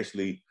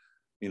basically,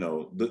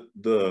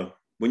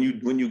 when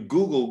you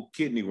Google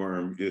kidney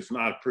worm, it's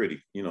not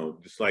pretty.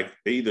 It's like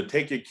they either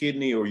take your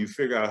kidney or you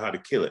figure out how to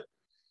kill it.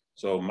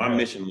 So my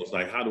mission was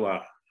like, how do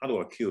I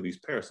kill these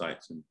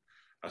parasites? And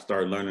I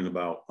started learning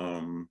about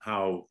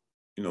how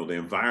the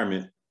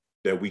environment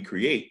that we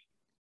create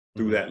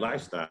through that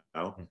lifestyle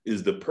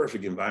is the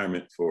perfect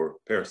environment for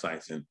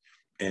parasites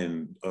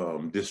and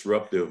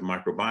disruptive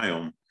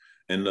microbiome.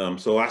 And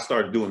so I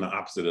started doing the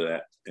opposite of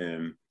that.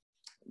 And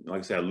like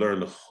I said, I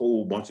learned a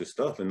whole bunch of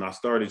stuff, and I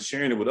started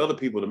sharing it with other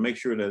people to make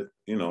sure that,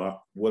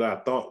 what I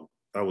thought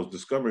I was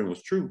discovering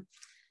was true.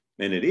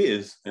 And it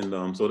is.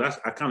 And so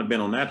I kind of been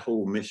on that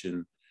whole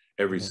mission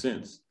ever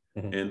since.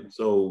 And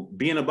so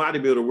being a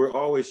bodybuilder, we're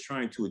always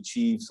trying to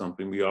achieve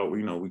something. We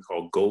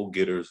call goal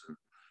getters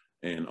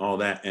and all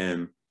that.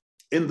 And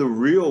in the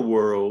real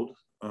world,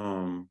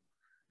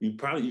 you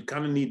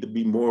kind of need to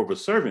be more of a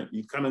servant.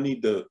 You kind of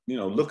need to,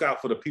 look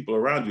out for the people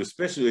around you,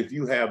 especially if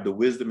you have the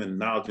wisdom and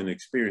knowledge and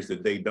experience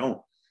that they don't.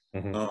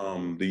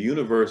 The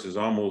universe is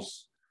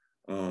almost,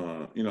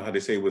 how they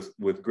say,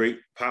 with great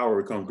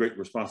power comes great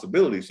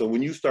responsibility. So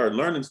when you start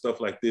learning stuff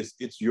like this,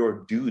 it's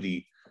your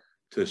duty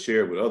to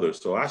share with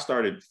others. So I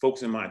started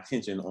focusing my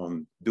attention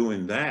on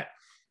doing that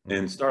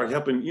and started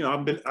helping,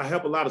 I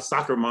help a lot of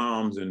soccer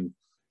moms and,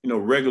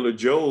 regular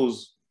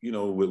Joes,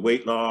 with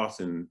weight loss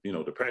and,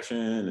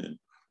 depression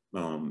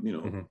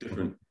and,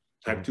 different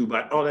type 2,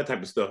 all that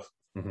type of stuff.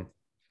 And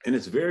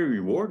it's very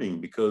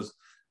rewarding because,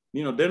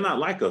 they're not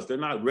like us. They're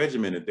not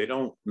regimented. They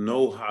don't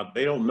know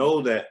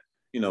that,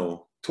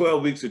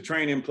 12 weeks of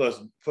training plus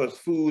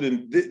food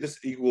and this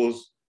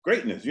equals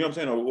greatness. You know what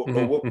I'm saying? Or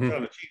what we're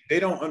trying to achieve. They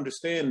don't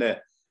understand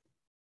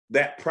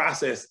that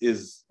process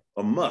is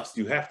a must.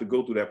 You have to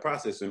go through that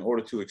process in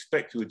order to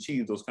expect to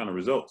achieve those kind of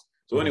results.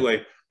 So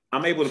anyway,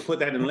 I'm able to put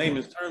that in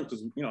layman's terms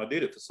because, I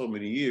did it for so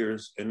many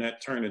years, and that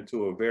turned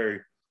into a very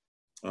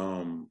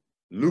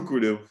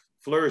lucrative,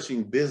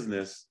 flourishing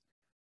business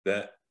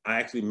that I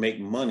actually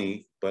make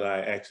money, but I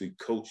actually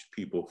coach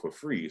people for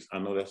free. I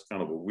know that's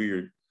kind of a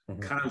weird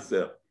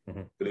concept,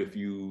 but if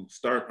you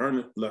start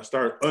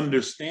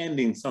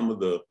understanding some of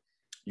the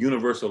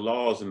universal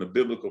laws and the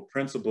biblical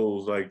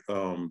principles, like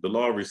the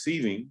law of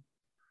receiving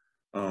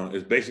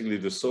is basically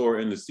the sower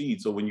and the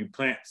seed. So when you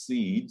plant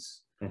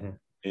seeds,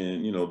 and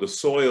the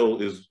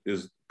soil is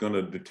going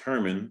to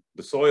determine,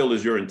 the soil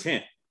is your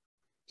intent.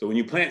 So when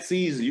you plant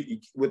seeds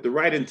with the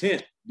right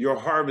intent, your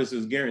harvest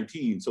is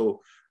guaranteed.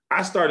 So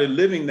I started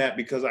living that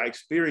because I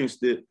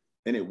experienced it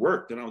and it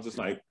worked. And I was just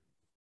like,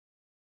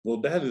 well,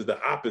 that is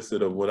the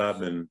opposite of what I've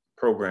been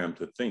programmed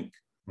to think.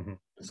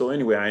 So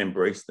anyway, I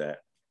embraced that.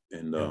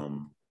 And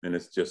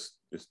it's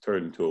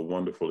turned into a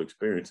wonderful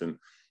experience. And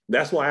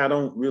that's why I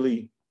don't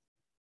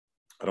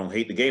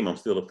hate the game. I'm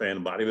still a fan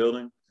of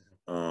bodybuilding.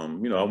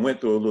 I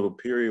went through a little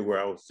period where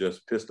I was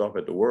just pissed off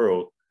at the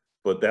world,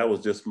 but that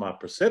was just my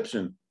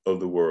perception of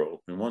the world.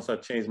 And once I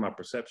changed my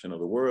perception of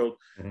the world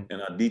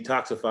and I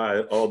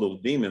detoxified all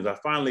those demons,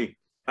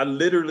 I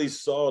literally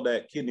saw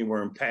that kidney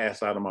worm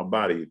pass out of my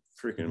body. It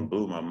freaking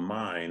blew my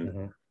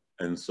mind.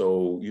 And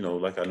so,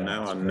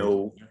 now I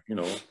know,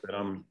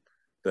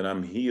 that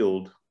I'm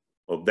healed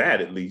of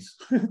that, at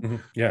least.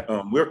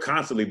 We're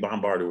constantly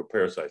bombarded with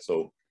parasites.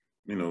 So,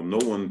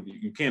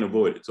 you can't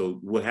avoid it. So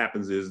what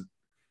happens is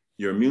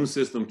your immune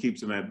system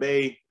keeps them at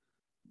bay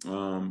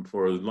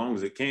for as long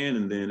as it can.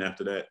 And then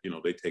after that,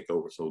 they take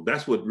over. So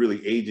that's what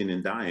really aging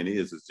and dying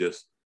is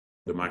just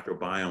the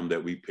microbiome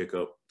that we pick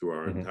up through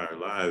our entire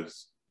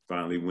lives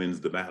finally wins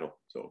the battle.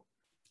 So,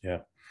 yeah.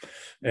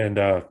 And,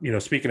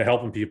 speaking of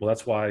helping people,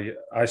 that's why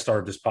I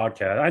started this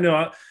podcast. I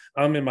know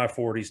I'm in my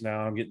 40s now.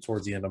 I'm getting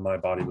towards the end of my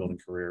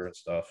bodybuilding career and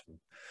stuff.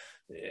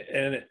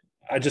 And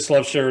I just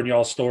love sharing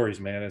y'all's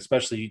stories, man,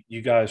 especially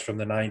you guys from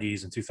the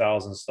 90s and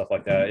 2000s, stuff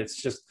like that. It's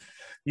just,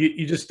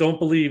 you just don't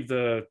believe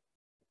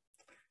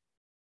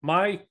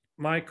my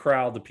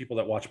crowd, the people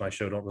that watch my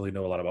show, don't really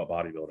know a lot about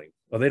bodybuilding.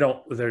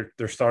 Well,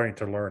 they're starting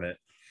to learn it.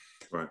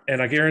 Right.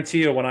 And I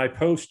guarantee you, when I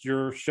post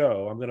your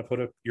show, I'm going to put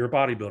your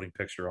bodybuilding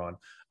picture on.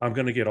 I'm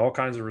going to get all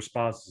kinds of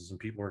responses, and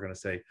people are going to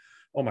say,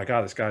 "Oh my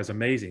God, this guy's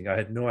amazing. I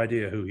had no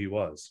idea who he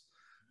was."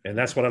 And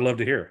that's what I love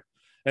to hear.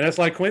 And that's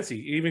like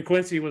Quincy. Even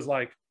Quincy was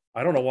like,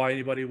 "I don't know why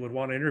anybody would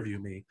want to interview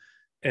me."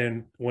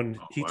 And when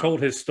he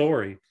told his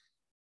story,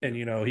 and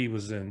he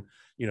was in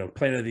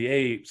Planet of the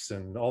Apes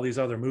and all these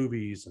other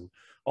movies and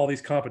all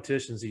these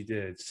competitions he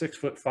did,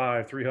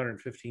 6'5",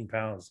 315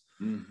 pounds.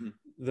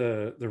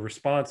 The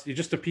response,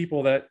 just the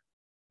people that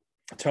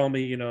tell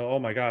me, oh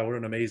my God, what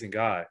an amazing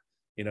guy.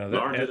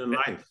 Larger than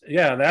life.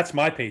 Yeah, and that's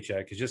my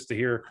paycheck, is just to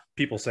hear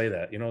people say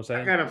that. You know what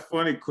I'm saying? I got a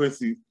funny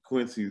Quincy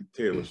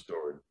Taylor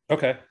story.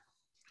 Okay.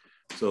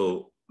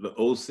 So the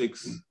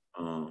 06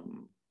 Dallas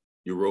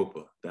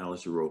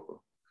Europa.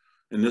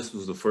 And this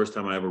was the first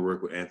time I ever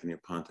worked with Anthony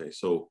Aponte.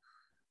 So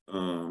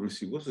let me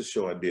see, what's the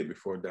show I did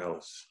before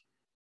Dallas?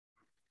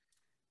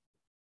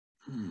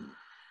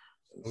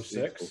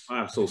 06?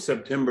 05. So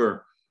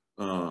September.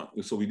 So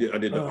I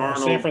did the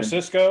Arnold. San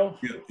Francisco?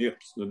 Yep.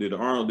 So I did the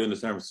Arnold, then the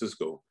San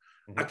Francisco.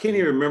 Mm-hmm. I can't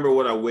even remember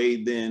what I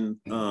weighed then,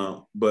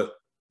 but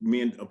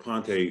me and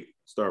Aponte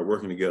started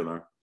working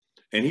together.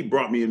 And he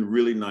brought me in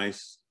really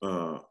nice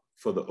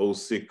for the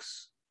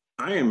 06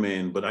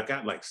 Ironman, but I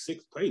got like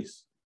 6th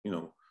place. You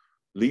know,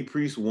 Lee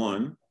Priest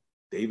won,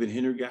 David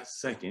Henry got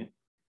 2nd.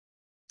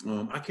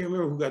 I can't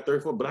remember who got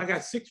 3rd, 4th, but I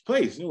got 6th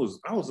place.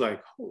 I was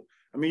like, oh.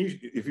 I mean,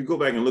 if you go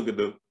back and look at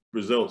the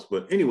results,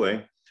 but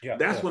anyway,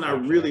 that's when I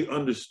really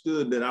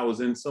understood that I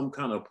was in some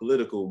kind of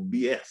political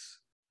BS,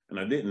 and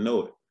I didn't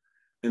know it.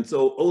 And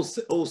so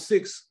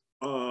 06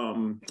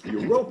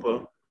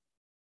 Europa,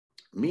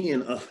 me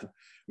and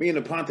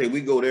Aponte,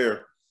 we go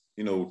there.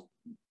 You know,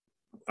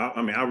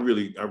 I mean, I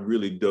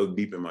really dug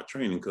deep in my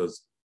training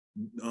because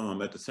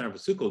at the San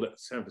Francisco,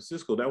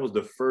 that was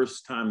the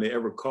first time they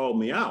ever called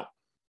me out.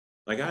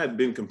 Like I had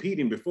been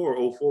competing before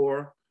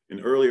 04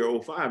 and earlier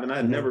 05, and I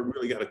had never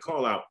really got a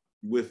call out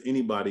with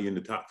anybody in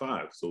the top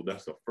 5. So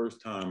that's the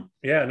first time.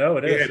 Yeah, no,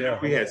 it is.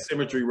 We had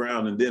symmetry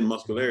round and then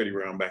muscularity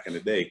round back in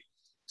the day.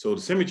 So the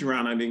symmetry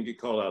round, I didn't get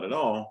called out at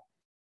all.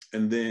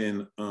 And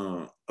then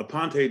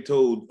Aponte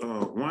told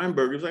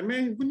Weinberg, he was like,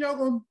 man, when y'all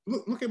gonna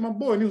look at my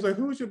boy? And he was like,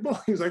 who's your boy?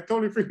 He was like,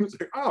 Tony Freeman. He was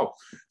like, oh.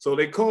 So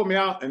they called me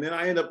out, and then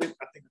I ended up in,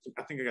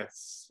 I think I got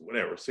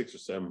whatever, 6 or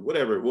 7,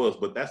 whatever it was.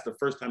 But that's the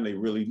first time they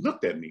really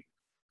looked at me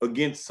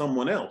against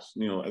someone else,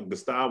 you know, like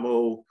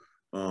Gustavo,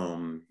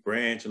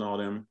 Branch, and all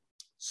them.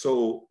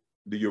 So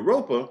the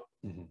Europa,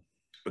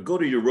 I go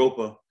to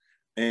Europa,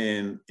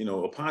 and you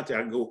know, Aponte,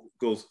 I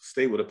go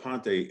stay with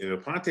Aponte, and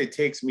Aponte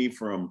takes me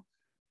from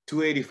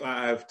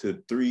 285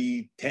 to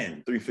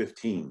 310,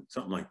 315,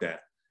 something like that.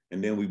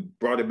 And then we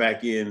brought it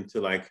back in to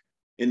like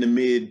in the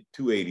mid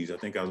 280s. I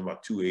think I was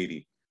about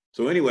 280.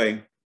 So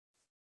anyway,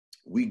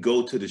 we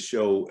go to the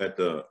show at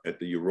the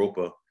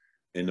Europa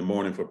in the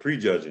morning for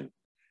prejudging.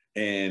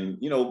 And,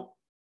 you know,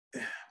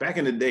 back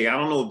in the day, I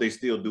don't know if they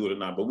still do it or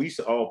not, but we used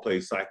to all play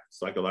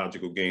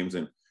psychological games,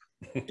 and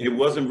it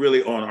wasn't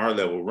really on our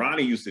level.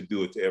 Ronnie used to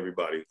do it to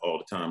everybody all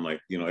the time. Like,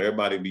 you know,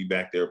 everybody be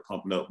back there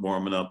pumping up,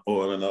 warming up,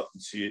 oiling up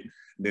and shit.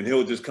 Then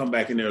he'll just come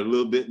back in there a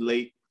little bit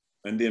late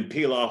and then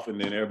peel off, and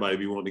then everybody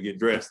be wanting to get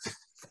dressed.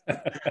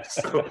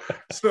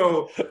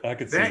 so I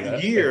could see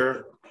that.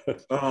 year,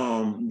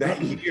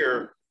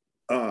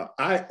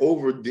 I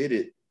overdid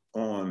it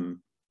on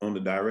the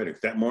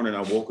diuretics. That morning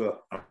I woke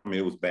up, I mean,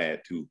 it was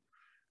bad too.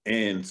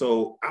 And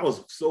so I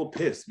was so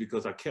pissed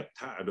because I kept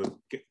tired of,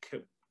 you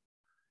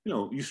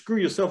know, you screw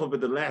yourself up at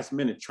the last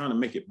minute trying to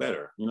make it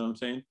better. You know what I'm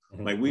saying?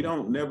 Like we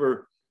don't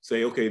never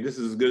say, okay, this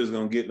is as good as it's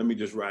gonna get. Let me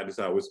just ride this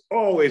out. It's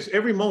always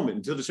every moment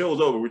until the show's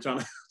over. We're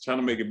trying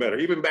to make it better.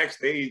 Even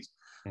backstage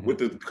with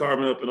the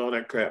carbon up and all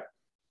that crap.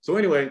 So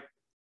anyway,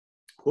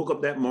 woke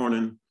up that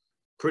morning,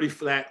 pretty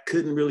flat,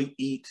 couldn't really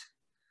eat.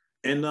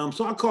 And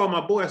so I called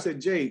my boy. I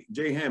said, Jay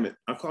Hammett.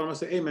 I called him. I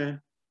said, hey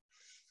man,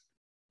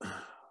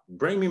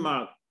 bring me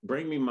my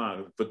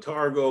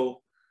Vitargo,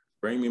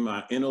 bring me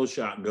my NO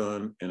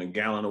shotgun and a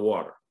gallon of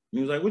water. And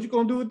he was like, what you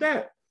gonna do with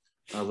that?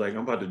 I was like,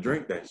 I'm about to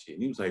drink that shit.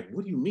 And he was like,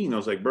 what do you mean? I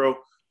was like, bro,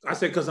 I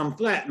said, because I'm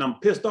flat and I'm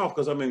pissed off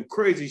because I'm in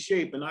crazy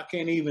shape and I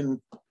can't even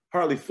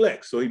hardly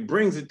flex. So he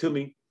brings it to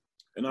me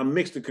and I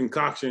mixed the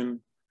concoction.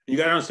 You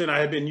got to understand, I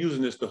had been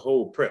using this the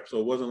whole prep. So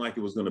it wasn't like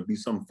it was going to be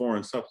some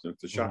foreign substance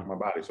to shock my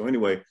body. So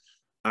anyway,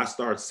 I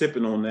started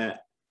sipping on that.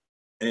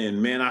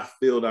 And man, I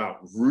filled out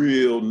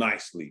real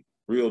nicely,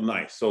 real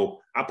nice. So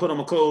I put on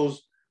my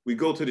clothes. We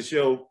go to the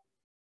show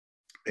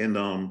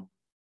and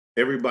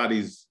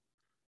everybody's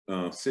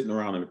sitting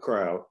around in the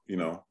crowd, you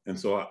know. And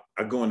so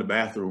I go in the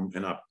bathroom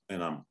and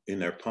I'm in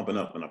there pumping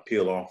up and I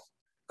peel off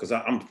because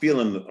I'm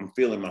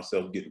feeling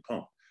myself getting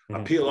pumped.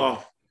 I peel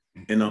off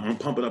and I'm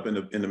pumping up in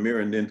the mirror.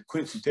 And then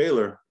Quincy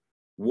Taylor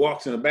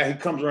walks in the back. He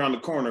comes around the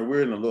corner.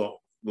 We're in a little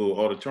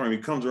auditorium. He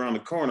comes around the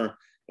corner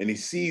and he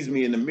sees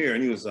me in the mirror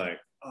and he was like,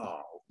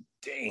 oh,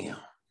 damn.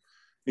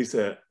 He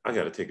said, I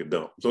got to take a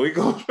dump. So he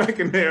goes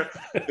back in there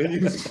and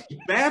uses the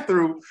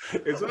bathroom.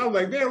 And so I was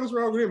like, damn, what's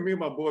wrong with him? Me and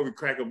my boy would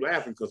crack up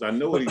laughing because I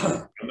know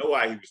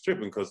why he was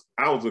tripping because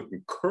I was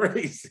looking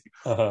crazy.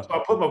 So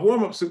I put my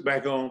warm-up suit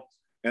back on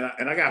and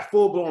I got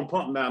full-blown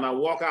pump now. And I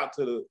walk out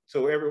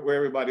where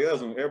everybody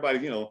else, and everybody,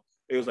 you know,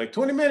 it was like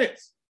 20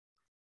 minutes.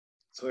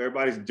 So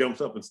everybody jumps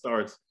up and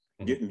starts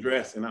getting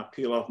dressed and I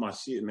peel off my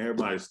shit and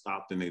everybody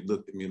stopped and they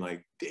looked at me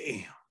like,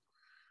 damn.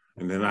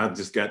 And then I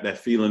just got that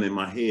feeling in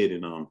my head,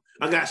 and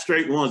I got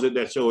straight ones at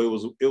that show.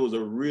 It was a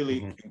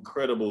really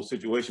incredible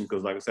situation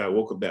because, like I said, I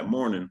woke up that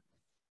morning,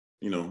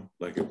 you know,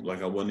 like I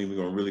wasn't even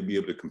going to really be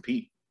able to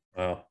compete.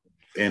 Wow!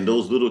 And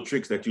those little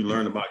tricks that you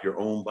learn about your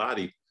own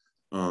body,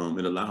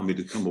 it allowed me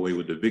to come away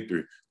with the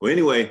victory. Well,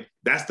 anyway,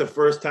 that's the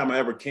first time I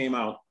ever came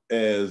out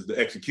as the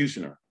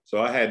executioner.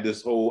 So I had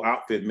this whole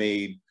outfit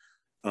made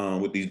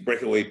with these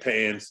breakaway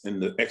pants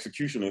and the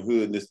executioner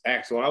hood and this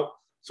axe. So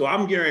So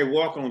I'm getting ready to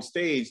walk on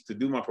stage to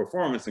do my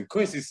performance, and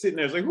Quincy's sitting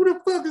there, like, who the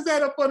fuck is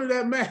that up under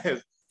that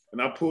mask?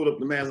 And I pulled up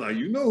the mask, like,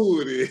 you know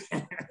who it is.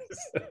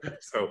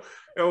 So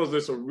that was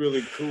just a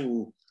really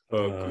cool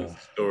Quincy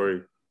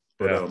story.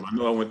 But I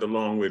know I went the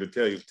long way to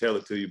tell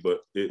it to you, but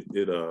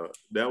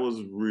that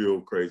was real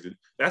crazy.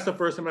 That's the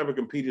first time I ever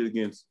competed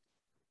against.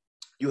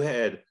 You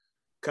had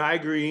Kai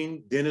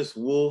Green, Dennis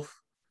Wolf,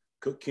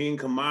 King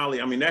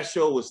Kamali. I mean, that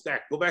show was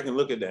stacked. Go back and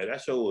look at that.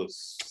 That show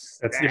was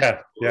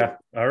stacked. Yeah,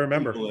 I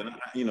remember.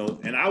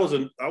 And I was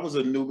a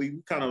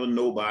newbie, kind of a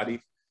nobody,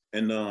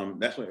 and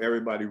that's when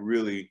everybody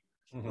really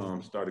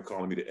started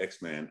calling me the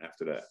X-Man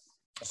after that.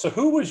 So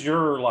who was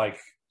your, like,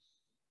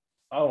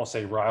 I don't want to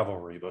say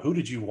rivalry, but who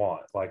did you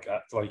want? Like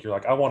you're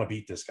like, I want to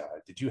beat this guy.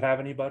 Did you have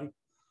anybody?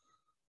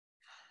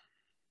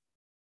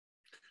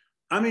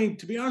 I mean,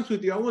 to be honest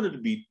with you, I wanted to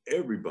beat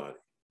everybody.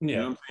 Yeah. You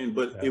know what I'm saying?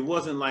 But it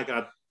wasn't like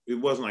I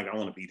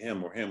want to beat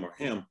him or him or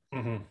him.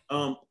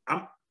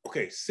 I'm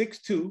okay,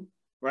 6'2",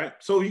 right?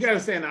 So you gotta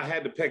understand I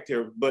had the pec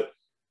tear, but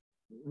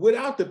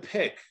without the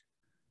pec,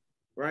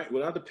 right?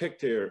 Without the pec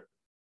tear,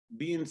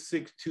 being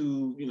 6'2",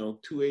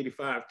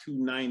 285,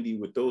 290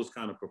 with those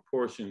kind of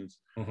proportions,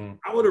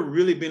 I would have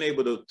really been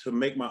able to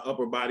make my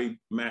upper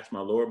body match my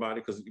lower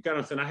body. Because you gotta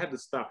understand, I had to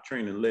stop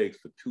training legs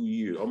for 2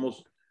 years.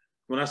 Almost,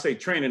 when I say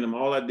training them,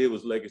 all I did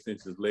was leg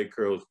extensions, leg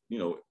curls,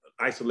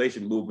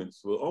 isolation movements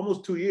for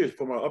almost 2 years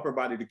for my upper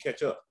body to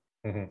catch up.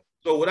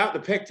 So without the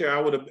pec tear, I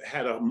would have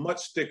had a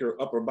much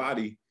thicker upper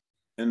body.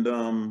 And,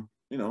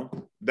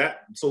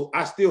 so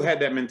I still had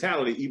that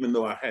mentality, even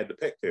though I had the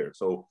pec tear.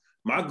 So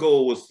my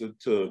goal was to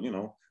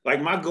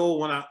like my goal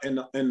when I in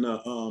the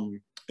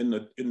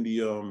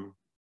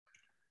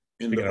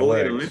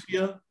 08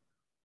 Olympia,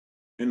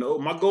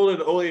 my goal at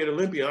the 08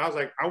 Olympia, I was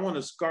like, I want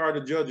to scar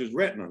the judges'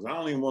 retinas. I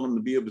don't even want them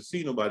to be able to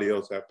see nobody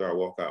else after I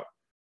walk out.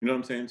 You know what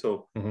I'm saying?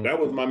 So that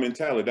was my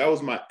mentality. That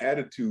was my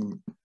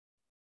attitude.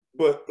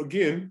 But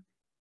again,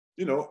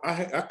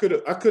 I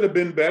could have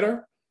been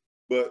better,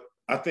 but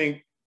I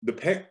think the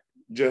pec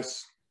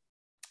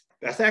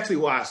that's actually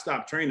why I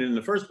stopped training in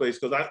the first place,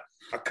 because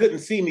I couldn't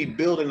see me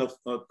building a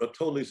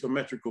totally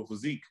symmetrical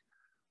physique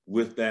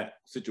with that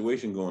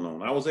situation going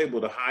on. I was able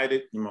to hide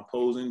it in my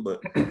posing,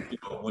 but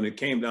when it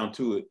came down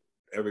to it,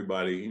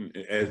 everybody,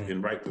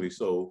 and rightfully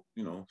so,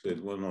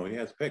 said, well, no, he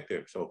has pec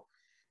tear. So,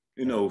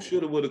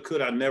 shoulda, woulda,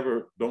 could, I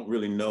don't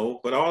really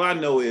know. But all I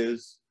know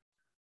is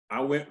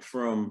I went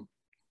from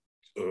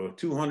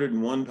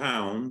 201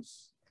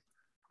 pounds,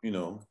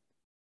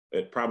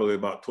 at probably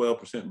about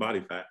 12% body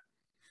fat.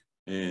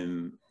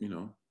 And,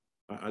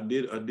 I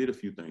did a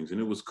few things, and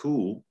it was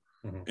cool.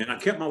 And I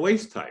kept my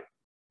waist tight.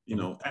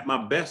 At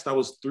my best, I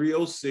was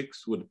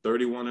 306 with a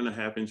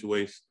 31.5-inch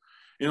waist.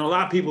 A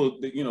lot of people,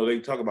 they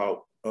talk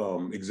about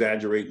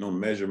exaggerating on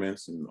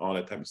measurements and all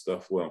that type of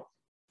stuff. Well,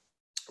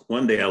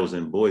 one day I was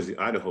in Boise,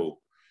 Idaho,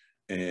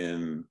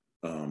 and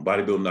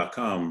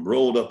bodybuilding.com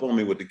rolled up on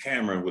me with the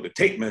camera with a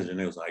tape measure,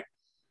 and it was like,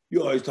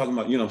 you always talking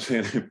about, what I'm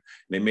saying?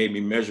 They made me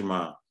measure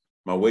my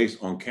waist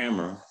on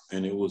camera,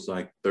 and it was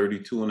like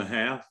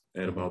 32.5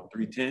 at about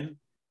 310.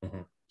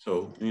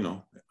 So,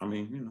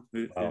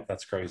 wow,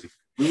 that's crazy.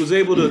 We was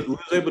able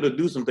to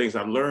do some things.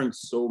 I've learned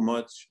so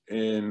much,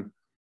 and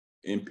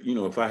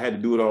if I had to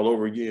do it all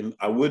over again,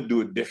 I would do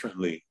it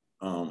differently.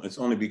 It's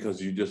only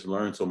because you just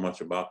learn so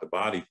much about the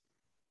body,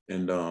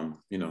 and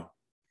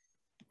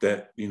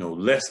that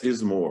less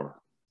is more.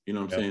 You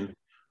know what I'm saying?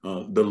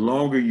 The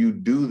longer you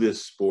do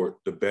this sport,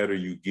 the better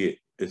you get.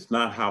 It's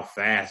not how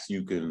fast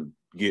you can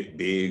get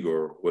big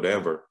or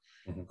whatever.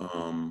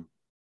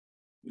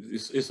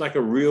 It's like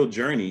a real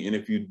journey, and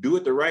if you do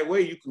it the right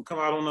way, you can come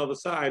out on the other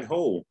side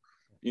whole.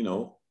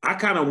 I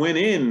kind of went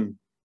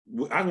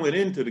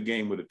into the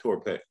game with a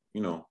torn pec,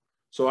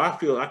 so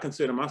I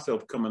consider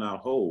myself coming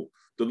out whole.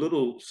 The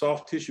little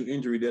soft tissue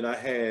injury that I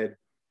had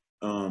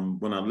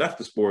when I left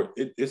the sport,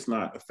 it's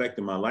not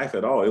affecting my life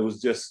at all. It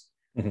was just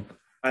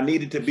I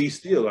needed to be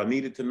still. I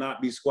needed to not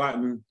be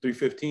squatting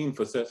 315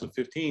 for sets of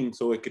 15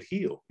 so it could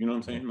heal. You know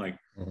what I'm saying?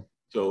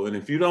 So, and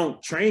if you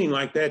don't train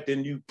like that,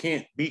 then you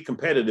can't be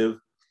competitive.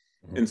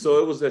 And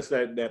so it was just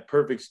that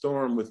perfect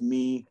storm with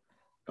me.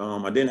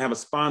 I didn't have a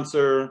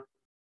sponsor.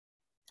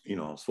 I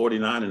was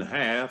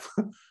 49.5.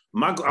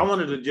 I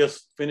wanted to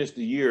just finish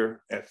the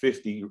year at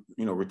 50,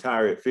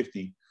 retire at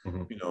 50,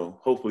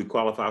 hopefully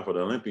qualify for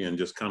the Olympia and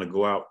just kind of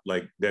go out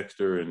like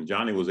Dexter and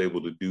Johnny was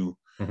able to do.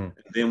 And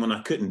then when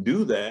I couldn't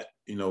do that,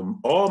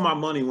 all my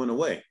money went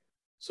away.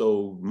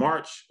 So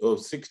March of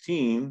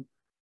 16,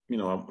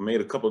 I made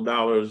a couple of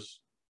dollars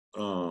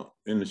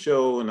in the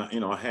show, and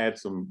I had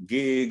some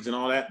gigs and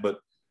all that. But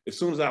as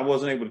soon as I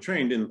wasn't able to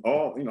train, then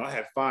I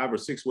had 5 or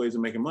 6 ways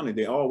of making money.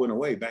 They all went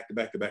away back to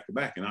back to back to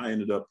back. And I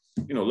ended up,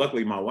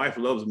 luckily my wife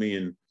loves me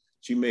and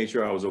she made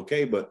sure I was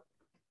okay. But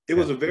it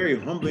was a very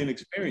humbling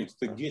experience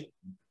to get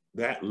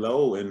that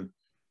low and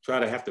try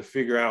to have to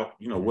figure out,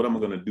 what am I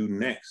going to do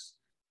next?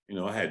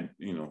 I had,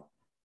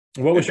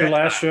 What was your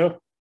last show?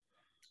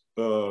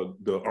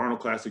 The Arnold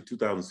Classic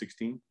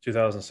 2016.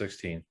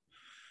 2016.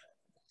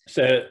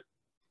 So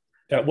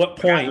At what I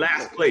got point?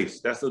 last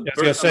place. That's the I was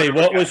gonna first time I say, ever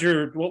what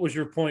got was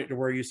your point to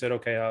where you said,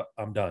 okay,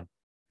 I'm done?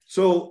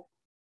 So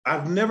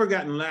I've never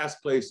gotten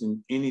last place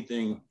in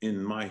anything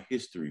in my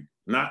history.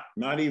 Not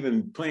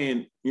even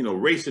playing,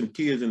 racing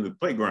kids in the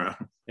playground.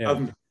 Yeah.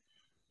 I've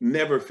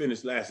never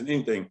finished last in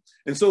anything.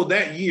 And so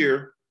that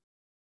year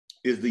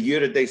is the year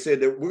that they said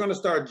that we're going to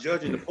start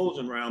judging the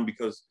posing round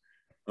because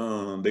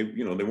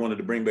they wanted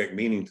to bring back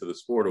meaning to the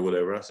sport or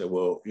whatever. I said,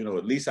 well,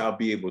 at least I'll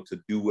be able to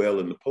do well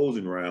in the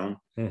posing round.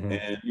 Mm-hmm.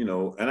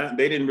 And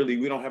they didn't really,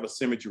 we don't have a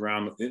symmetry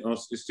round.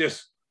 It's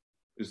just,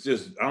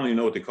 I don't even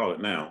know what they call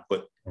it now.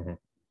 But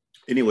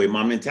anyway,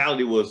 my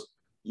mentality was,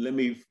 let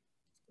me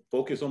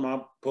focus on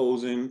my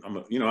posing.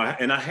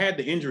 And I had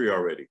the injury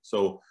already.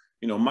 So,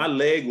 my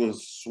leg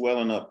was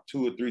swelling up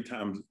 2 or 3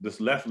 times. This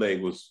left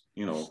leg was,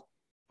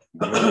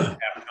 1.5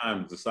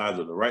 times the size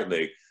of the right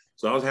leg.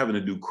 So I was having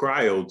to do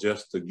cryo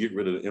just to get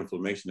rid of the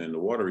inflammation and the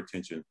water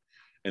retention.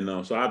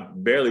 And so I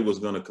barely was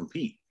going to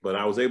compete, but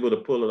I was able to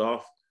pull it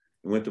off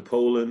and went to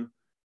Poland,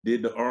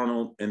 did the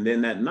Arnold. And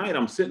then that night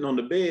I'm sitting on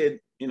the bed,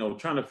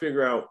 trying to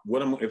figure out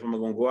if I'm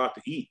going to go out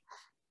to eat.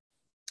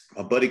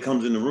 My buddy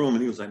comes in the room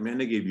and he was like, man,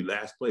 they gave you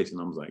last place.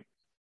 And I was like,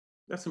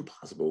 that's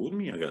impossible. What do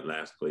you mean I got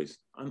last place?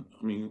 I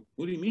mean,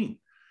 what do you mean?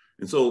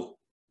 And so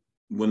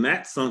when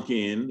that sunk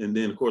in, and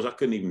then of course I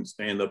couldn't even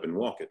stand up and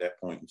walk at that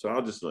point. And so I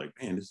was just like,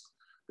 man, this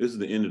is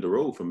the end of the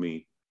road for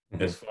me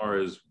as far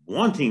as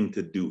wanting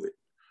to do it.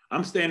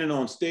 I'm standing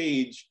on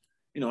stage,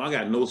 I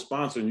got no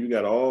sponsor, and you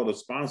got all the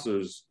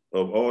sponsors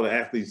of all the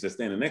athletes that's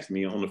standing next to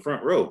me on the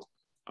front row.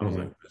 I was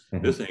like,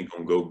 this ain't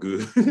gonna go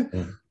good.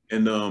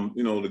 And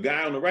the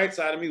guy on the right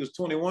side of me was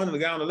 21, and the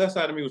guy on the left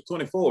side of me was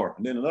 24,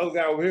 and then another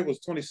guy over here was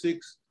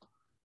 26.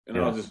 And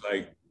I was just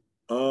like,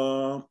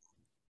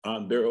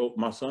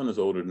 my son is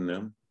older than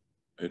them.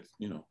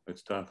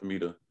 It's time for me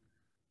to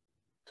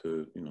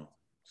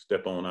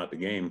step on out the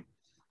game.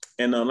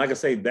 And like I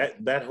say,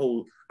 that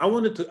whole I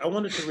wanted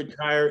to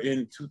retire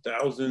in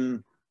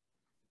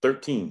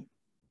 2013.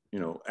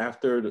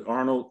 After the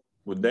Arnold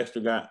with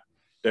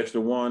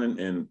Dexter won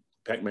and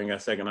Pac-Man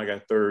got second, I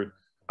got third.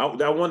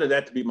 I wanted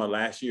that to be my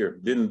last year.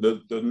 Then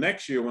the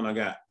next year when I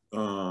got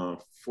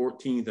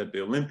 14th at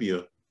the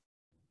Olympia,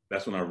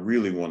 that's when I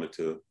really wanted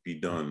to be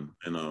done.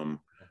 And a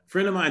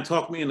friend of mine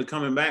talked me into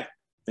coming back,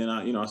 and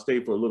I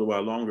stayed for a little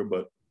while longer,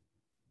 but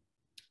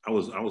I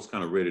was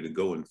kind of ready to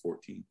go in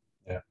 14.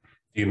 Yeah.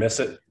 Do you miss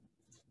it?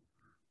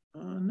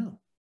 No.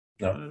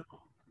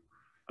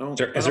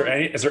 Is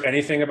there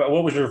anything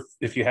about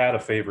if you had a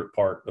favorite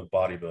part of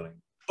bodybuilding?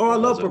 Oh, I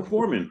love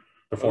performing.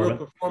 Performing? I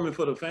love performing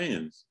for the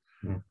fans.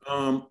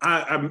 Mm-hmm.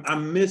 I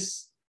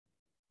miss.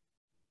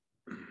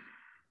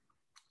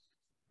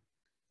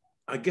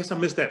 I guess I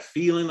miss that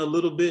feeling a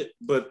little bit,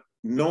 but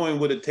knowing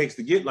what it takes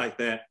to get like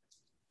that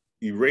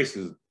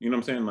erases. You know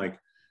what I'm saying? Like,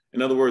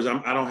 in other words,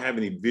 I don't have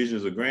any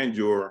visions of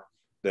grandeur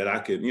that I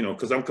could,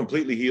 because I'm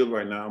completely healed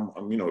right now.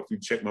 I'm if you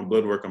check my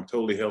blood work, I'm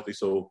totally healthy.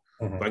 So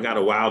if I got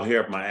a wild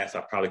hair up my ass,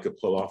 I probably could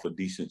pull off a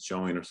decent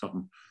showing or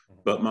something.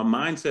 But my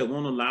mindset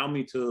won't allow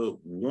me to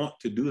want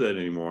to do that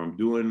anymore. I'm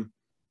doing,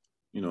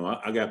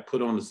 I got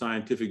put on the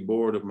scientific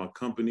board of my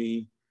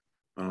company.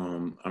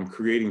 I'm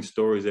creating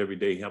stories every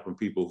day, helping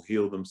people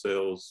heal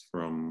themselves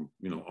from,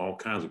 all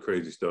kinds of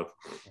crazy stuff.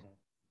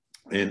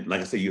 And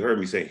like I said, you heard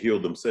me say heal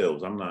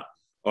themselves.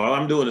 All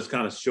I'm doing is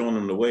kind of showing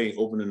them the way,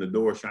 opening the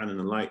door, shining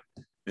the light,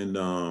 and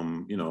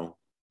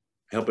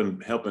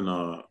helping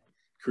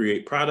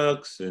create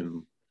products.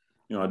 And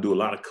I do a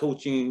lot of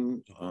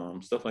coaching,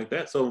 stuff like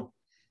that. So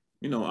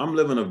I'm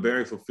living a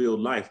very fulfilled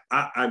life.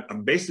 I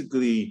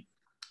basically,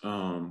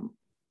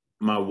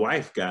 my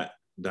wife got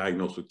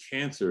diagnosed with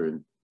cancer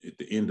at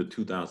the end of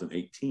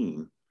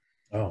 2018.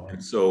 Oh.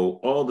 And so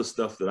all the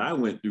stuff that I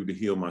went through to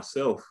heal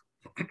myself,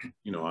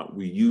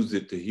 we used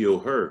it to heal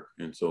her.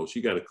 And so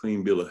she got a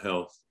clean bill of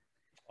health.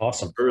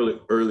 Awesome.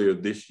 Earlier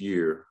this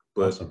year.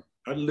 But awesome.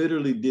 I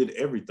literally did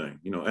everything.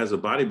 As a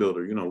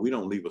bodybuilder, we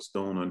don't leave a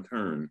stone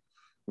unturned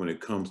when it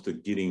comes to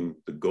getting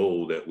the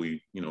goal that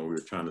we were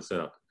trying to set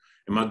up.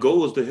 And my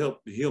goal was to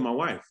help heal my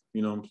wife.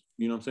 You know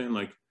what I'm saying?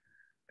 Like,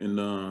 and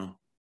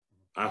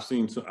I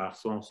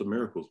saw some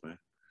miracles, man.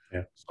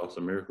 Yeah. Saw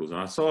some miracles. And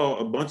I saw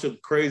a bunch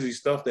of crazy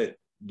stuff that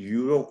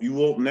you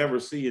won't never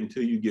see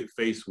until you get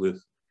faced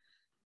with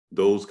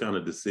those kind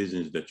of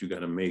decisions that you got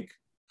to make.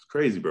 It's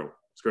crazy, bro.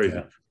 It's crazy.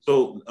 Yeah.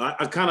 So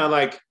I kind of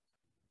like,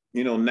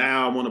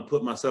 now I want to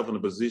put myself in a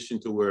position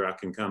to where I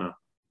can kind of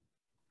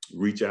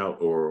reach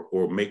out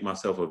or make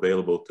myself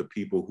available to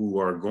people who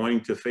are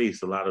going to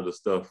face a lot of the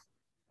stuff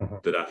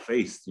that I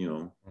faced.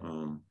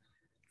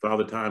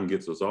 Father Time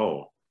gets us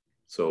all.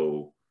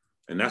 So,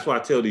 and that's why I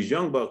tell these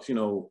young bucks,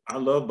 I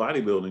love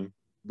bodybuilding,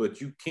 but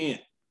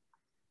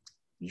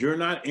you're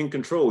not in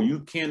control.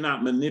 You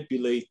cannot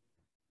manipulate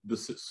the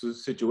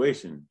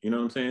situation. You know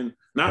what I'm saying?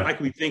 Not like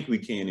we think we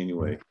can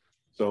anyway.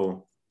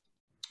 So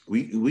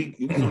we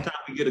sometimes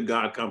we get a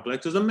God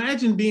complex. Just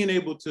imagine being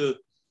able to,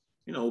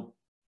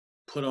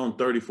 put on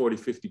 30, 40,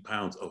 50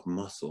 pounds of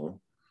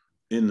muscle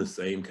in the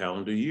same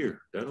calendar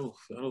year. That'll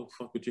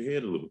fuck with your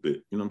head a little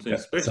bit. You know what I'm saying?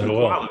 Especially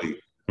quality.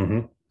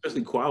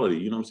 especially quality.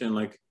 You know what I'm saying?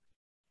 Like,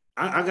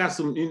 I got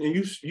some,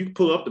 and you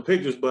pull up the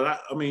pictures, but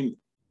I mean,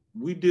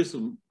 we did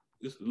some.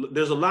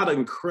 There's a lot of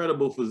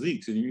incredible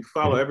physiques, and you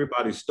follow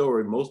everybody's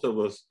story. Most of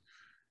us,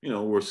 you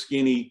know, were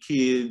skinny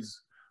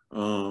kids,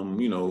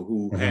 you know,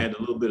 who had a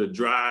little bit of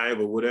drive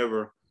or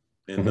whatever,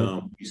 and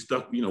we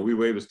stuck. You know, we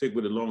were able to stick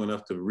with it long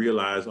enough to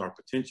realize our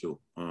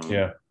potential.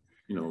 Yeah.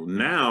 You know,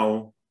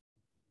 now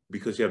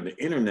because you have the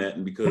internet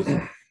and because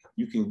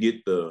you can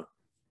get the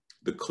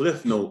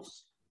cliff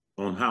notes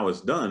on how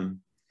it's done,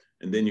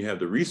 and then you have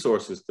the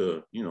resources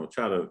to, you know,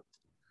 try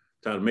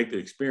to make the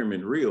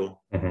experiment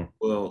real.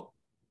 Well,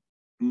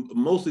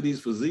 most of these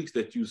physiques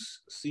that you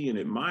see and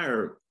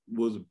admire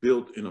was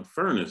built in a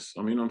furnace.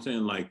 I mean, you know what I'm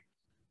saying? Like,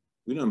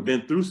 we done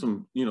been through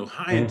some, you know,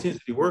 high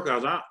intensity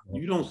workouts.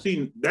 You don't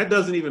see, that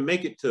doesn't even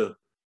make it to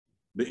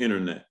the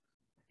internet.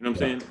 You know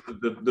what I'm saying?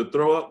 The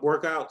throw up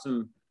workouts,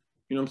 and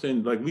you know what I'm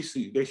saying? Like, we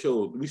see, they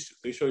show you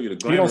the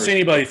glamorous. You don't see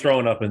anybody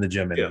throwing up in the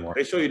gym anymore.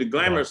 They show you the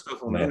glamorous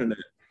stuff on the internet.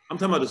 I'm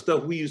talking about the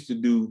stuff we used to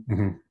do,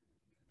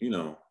 you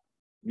know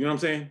what I'm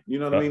saying? You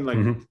know what I mean? Like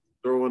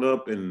throwing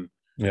up and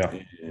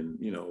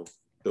you know,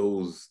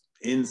 those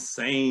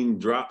insane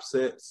drop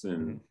sets,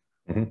 and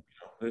you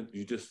know,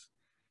 you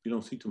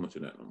don't see too much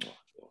of that no more.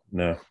 So,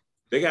 no.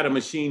 They got a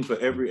machine for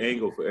every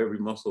angle, for every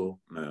muscle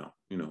now,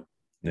 you know.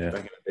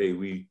 Back in the day,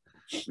 we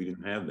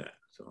didn't have that.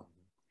 So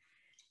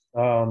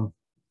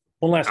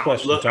one last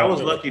question. I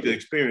was lucky to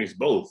experience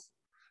both.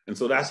 And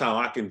so that's how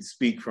I can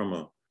speak from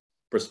a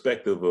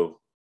perspective of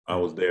I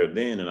was there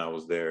then and I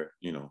was there,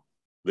 you know,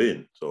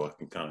 then. So I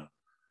can kind of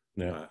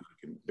I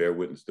can bear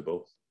witness to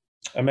both.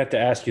 I meant to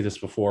ask you this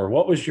before.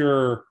 What was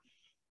your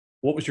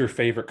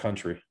favorite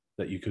country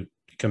that you could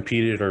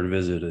competed or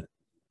visited?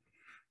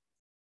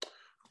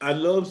 I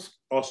love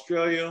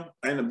Australia,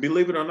 and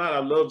believe it or not, I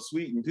love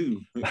Sweden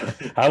too.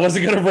 I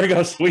wasn't gonna bring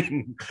up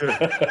Sweden.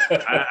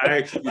 I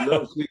actually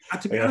love Sweden.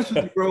 To be honest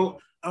with you, bro,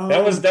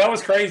 that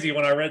was crazy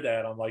when I read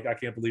that. I'm like, I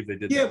can't believe they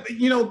did that. Yeah, but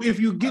you know, if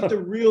you get the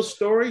real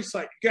story, it's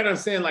like, you gotta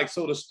understand, like,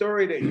 so the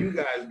story that you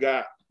guys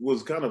got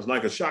was kind of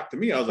like a shock to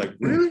me. I was like,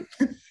 really?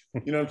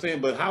 You know what I'm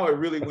saying? But how it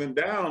really went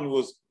down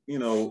was, you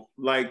know,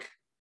 like,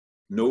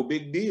 no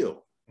big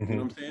deal. You know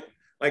what I'm saying?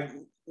 Like,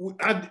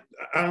 I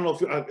don't know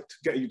if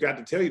you got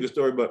to tell you the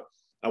story, but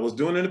I was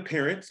doing an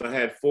appearance. I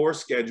had 4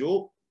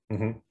 scheduled,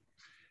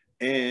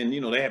 and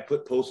you know, they had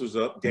put posters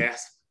up.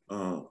 Gasp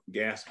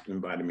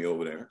invited me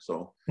over there.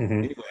 So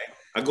anyway,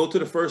 I go to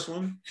the first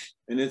one,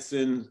 and it's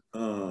in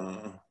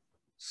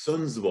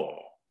Sundsvall,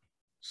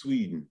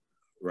 Sweden,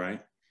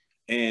 right?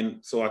 And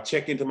so I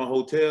check into my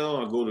hotel.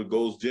 I go to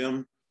Gold's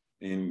Gym,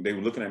 and they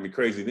were looking at me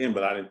crazy then,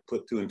 but I didn't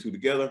put 2 and 2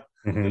 together.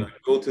 And I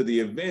go to the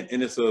event,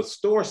 and it's a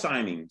store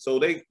signing. So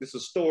it's a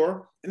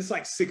store, and it's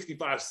like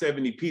 65,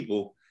 70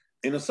 people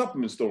in a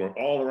supplement store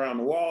all around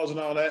the walls and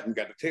all that, and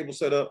got the table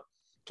set up.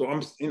 So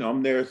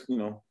I'm there, you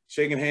know,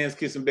 shaking hands,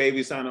 kissing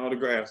babies, signing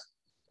autographs.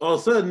 All of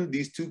a sudden,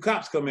 these 2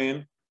 cops come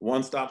in.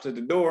 One stops at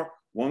the door.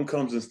 One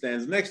comes and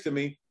stands next to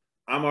me.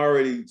 I'm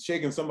already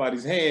shaking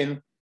somebody's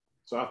hand.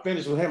 So I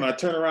finish with him. I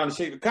turn around and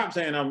shake the cop's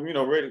hand. I'm, you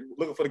know, ready,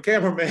 looking for the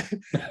cameraman.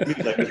 He's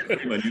like, Mr.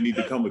 Freeman, you need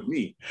to come with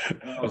me.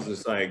 And I was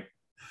just like,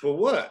 for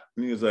what?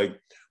 And he was like,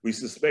 we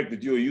suspect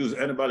that you'll use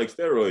anabolic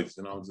steroids.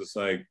 And I was just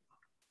like,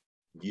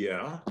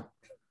 yeah.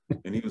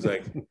 And he was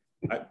like,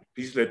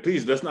 he said,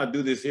 please, let's not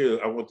do this here.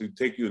 I want to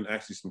take you and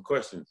ask you some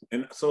questions.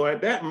 And so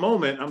at that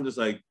moment, I'm just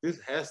like, this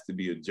has to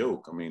be a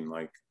joke. I mean,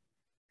 I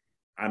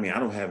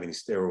don't have any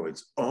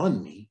steroids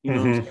on me. You know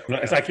what I'm saying?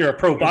 It's like you're a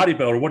pro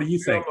bodybuilder. What do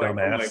you think,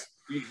 dumbass?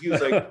 He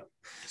was like,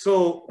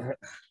 so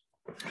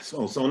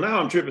now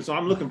I'm tripping. So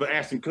I'm looking for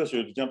Ashton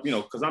Kutcher to jump, you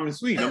know, because I'm in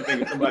Sweden. I'm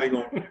thinking somebody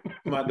going to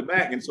come out the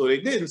back. And so they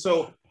didn't.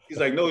 So he's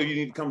like, no, you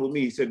need to come with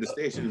me. He said, the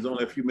station is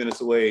only a few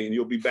minutes away and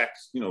you'll be back,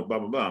 you know, blah,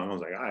 blah, blah. And I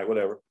was like, all right,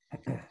 whatever.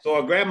 So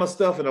I grabbed my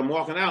stuff and I'm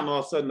walking out, and all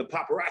of a sudden the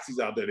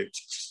paparazzi's out there. They're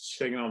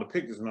shaking all the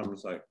pictures. And I'm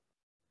just like,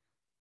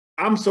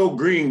 I'm so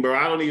green, bro.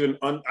 I don't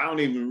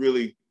even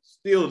really,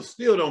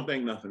 still don't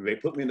think nothing. They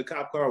put me in the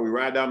cop car. We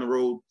ride down the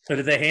road. So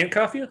did they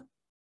handcuff you?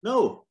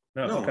 No.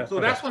 Okay, so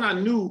that's when I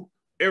knew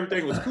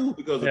everything was cool,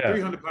 because a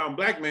 300-pound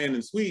black man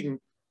in Sweden,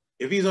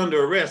 if he's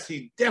under arrest,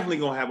 he's definitely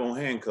gonna have on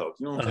handcuffs.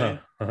 You know what I'm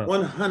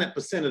saying?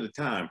 100% of the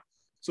time.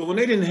 So when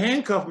they didn't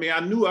handcuff me, I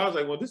knew. I was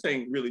like, well, this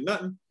ain't really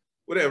nothing.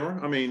 Whatever.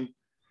 I mean,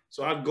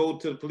 so I go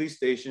to the police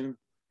station,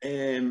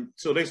 and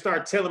so they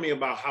start telling me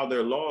about how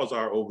their laws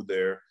are over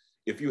there.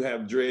 If you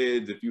have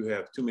dreads, if you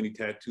have too many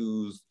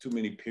tattoos, too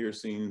many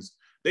piercings,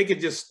 they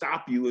could just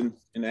stop you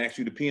and ask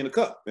you to pee in a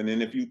cup. And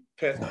then if you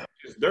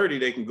it's dirty,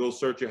 they can go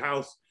search your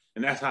house.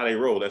 And that's how they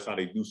roll. That's how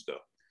they do stuff.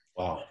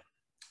 Wow.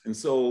 And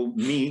so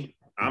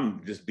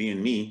I'm just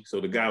being me. So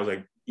the guy was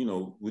like, you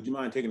know, would you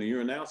mind taking a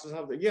urinalysis? I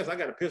was like, yes, I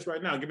got to piss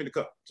right now. Give me the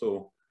cup.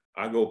 So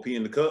I go pee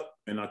in the cup,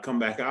 and I come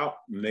back out,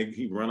 and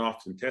he run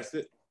off and test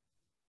it.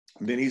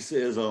 And then he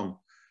says,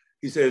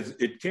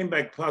 it came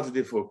back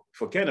positive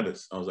for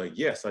cannabis. I was like,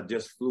 yes, I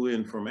just flew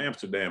in from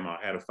Amsterdam. I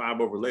had a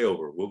 5-hour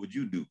layover. What would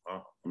you do?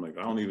 I'm like,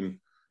 I don't even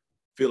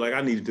feel like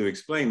I needed to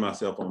explain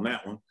myself on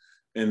that one.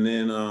 And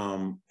then,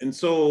 and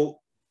so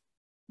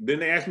then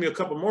they asked me a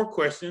couple more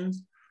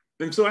questions.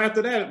 And so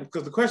after that,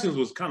 because the questions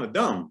was kind of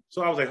dumb,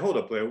 so I was like, hold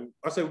up, player.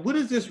 I said, what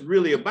is this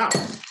really about?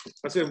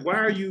 I said, why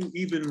are you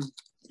even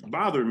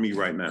bothering me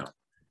right now?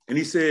 And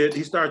he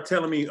started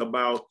telling me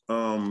about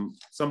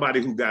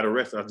somebody who got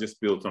arrested. I just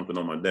spilled something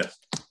on my desk.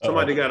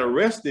 Somebody got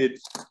arrested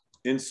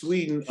in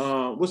Sweden.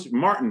 What's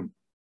Martin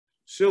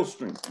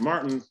Schillstrom?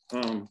 Martin,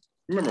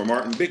 remember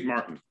Martin, Big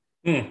Martin.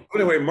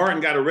 Anyway,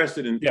 Martin got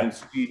arrested in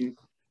Sweden,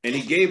 and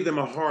he gave them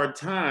a hard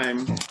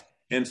time.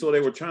 And so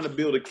they were trying to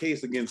build a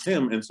case against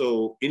him. And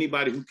so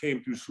anybody who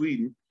came through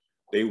Sweden,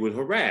 they would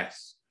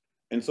harass.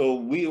 And so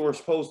we were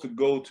supposed to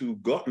go to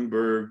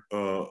Gothenburg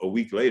a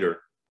week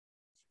later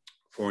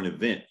for an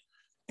event.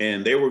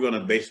 And they were going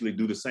to basically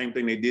do the same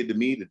thing they did to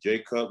me, to Jay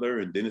Cutler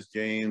and Dennis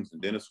James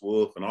and Dennis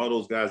Wolf and all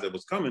those guys that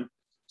was coming.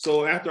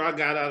 So after I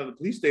got out of the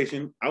police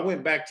station, I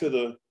went back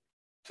to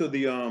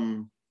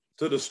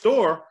the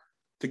store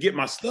to get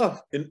my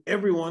stuff, and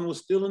everyone was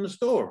still in the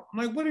store. I'm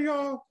like,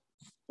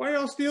 why are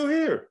y'all still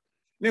here?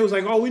 And they was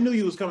like, oh, we knew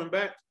you was coming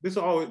back. This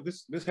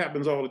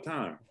happens all the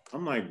time.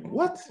 I'm like,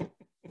 what?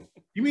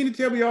 You mean to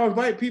tell me y'all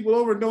invite people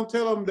over and don't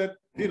tell them that,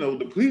 you know,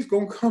 the police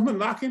gonna come and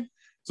knocking?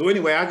 So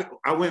anyway,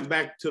 I went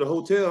back to the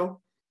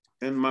hotel,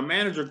 and my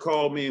manager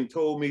called me and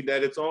told me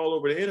that it's all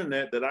over the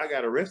internet that I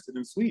got arrested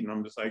in Sweden.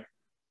 I'm just like,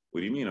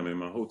 what do you mean? I'm in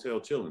my hotel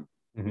chilling.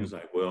 He was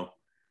like, well,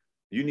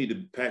 you need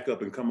to pack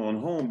up and come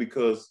on home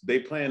because they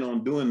plan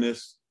on doing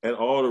this at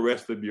all the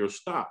rest of your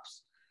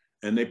stops.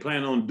 And they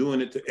plan on doing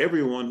it to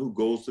everyone who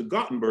goes to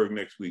Gothenburg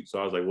next week. So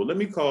I was like, well, let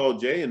me call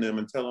Jay and them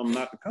and tell them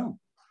not to come.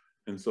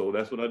 And so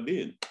that's what I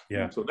did.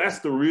 Yeah. So that's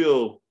the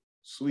real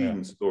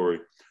Sweden story.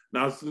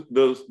 Now,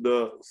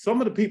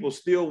 some of the people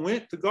still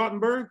went to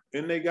Gothenburg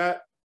and they got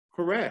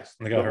harassed.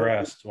 They got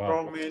harassed. Wow.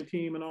 Strongman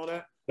team and all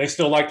that. They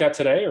still like that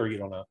today, or you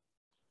don't know?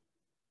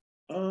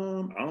 I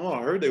don't know.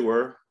 I heard they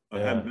were. I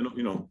haven't been,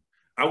 you know,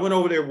 I went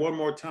over there one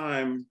more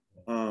time.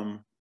 I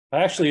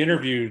actually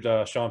interviewed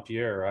Sean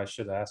Pierre. I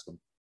should ask him.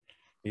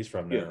 He's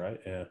from there, right?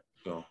 Yeah.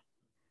 So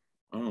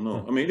I don't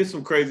know. I mean, there's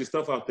some crazy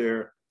stuff out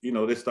there. You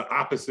know, it's the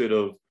opposite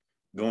of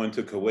going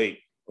to Kuwait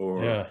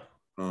or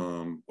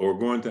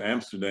going to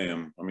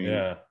Amsterdam. I mean,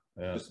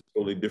 it's a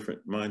totally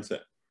different mindset.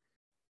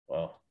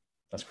 Wow,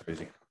 that's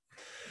crazy.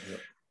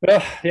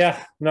 Well,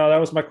 no, that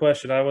was my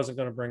question. I wasn't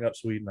going to bring up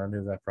Sweden. I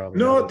knew that probably.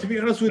 No, to be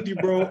honest with you,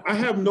 bro, I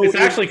have no. It's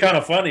actually kind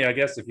of funny, I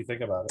guess, if you think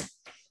about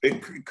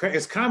it.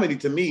 It's comedy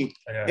to me.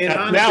 Yeah. And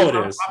honestly, now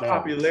it is. My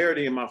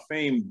popularity and my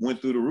fame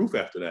went through the roof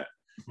after that.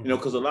 You know,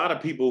 because a lot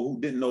of people who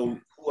didn't know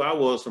who I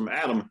was from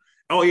Adam.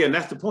 Oh, yeah, and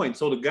that's the point.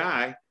 So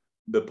the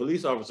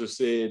police officer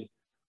said,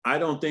 I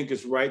don't think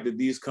it's right that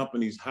these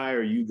companies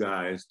hire you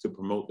guys to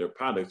promote their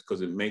products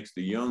because it makes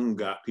the young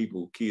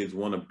kids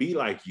want to be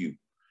like you.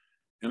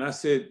 And I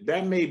said,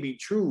 that may be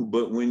true,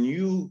 but when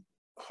you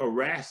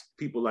harass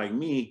people like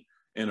me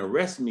and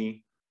arrest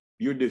me,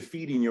 you're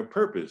defeating your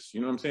purpose.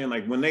 You know what I'm saying?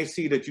 Like when they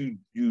see that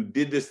you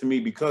did this to me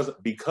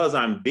because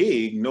I'm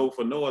big,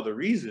 for no other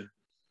reason,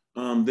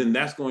 then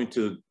that's going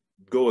to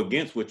go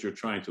against what you're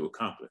trying to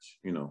accomplish,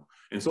 you know?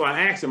 And so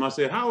I asked him, I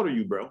said, how old are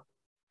you, bro?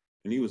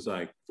 And he was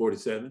like,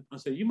 47. I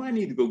said, you might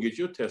need to go get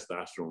your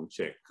testosterone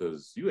checked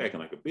because you acting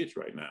like a bitch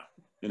right now.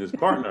 And his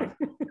partner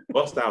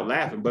bust out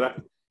laughing. But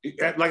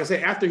like I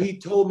said, after he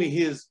told me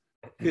his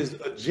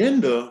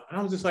agenda,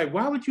 I was just like,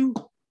 why would you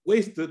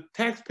waste the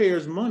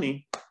taxpayers'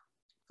 money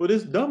for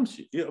this dumb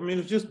shit? I mean,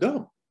 it's just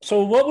dumb.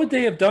 So what would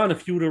they have done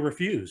if you would have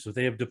refused? Would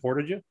they have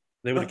deported you?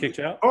 They would have kicked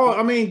you out? Oh,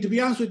 I mean, to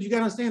be honest with you, you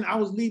gotta understand, I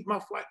was leaving my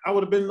flight. I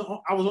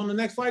was on the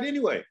next flight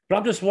anyway. But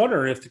I'm just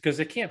wondering because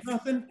they can't,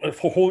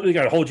 they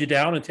got to hold you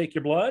down and take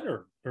your blood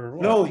or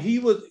what? No, he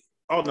was,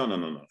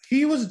 no.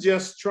 He was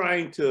just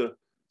trying to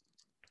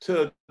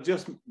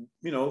just,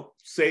 you know,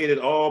 say that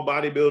all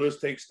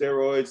bodybuilders take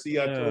steroids, see,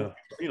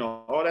 you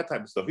know, all that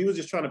type of stuff. He was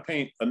just trying to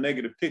paint a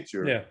negative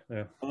picture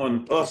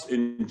on us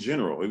in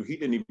general. He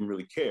didn't even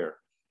really care.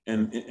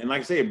 And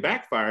like I say, it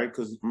backfired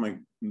because like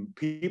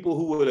people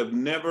who would have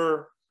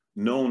never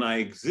known I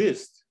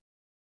exist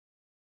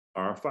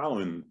are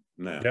following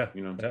now. Yeah,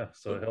 you know. Yeah,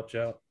 so it helped you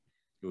out.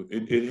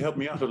 It helped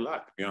me out a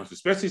lot, to be honest.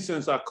 Especially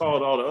since I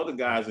called all the other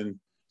guys and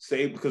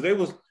saved because they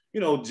was, you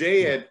know,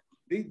 Jay had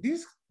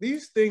these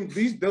things.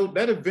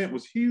 That event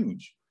was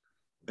huge,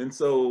 and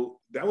so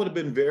that would have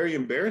been very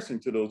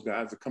embarrassing to those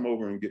guys to come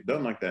over and get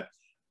done like that.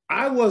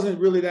 I wasn't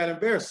really that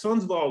embarrassed.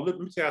 Sundsvall. Let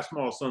me tell you how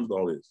small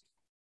Sundsvall is.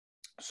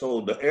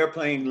 So the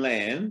airplane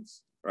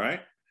lands,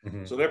 right?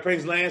 Mm-hmm. So the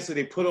airplanes land, so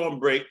they put on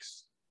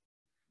brakes,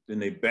 then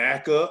they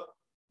back up,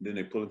 then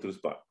they pull it to the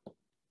spot.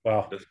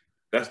 Wow.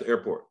 That's the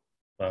airport.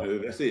 Wow.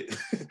 That's it.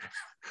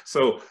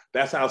 So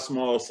that's how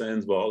small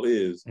Sundsvall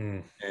is.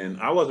 Mm. And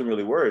I wasn't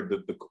really worried.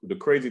 The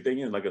crazy thing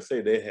is, like I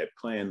say, they had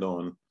planned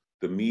on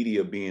the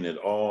media being at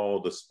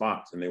all the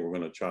spots and they were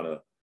going to try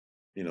to,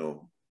 you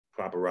know,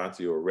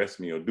 paparazzi or arrest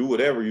me or do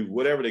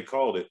whatever they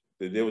called it.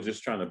 They were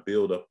just trying to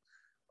build up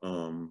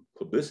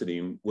publicity,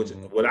 which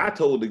what I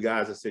told the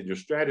guys, I said, your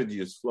strategy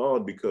is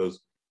flawed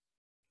because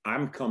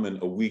I'm coming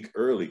a week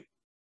early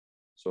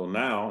So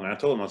now, and I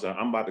told him, I said,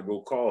 I'm about to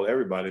go call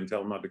everybody and tell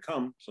them not to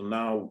come. So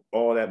now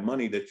all that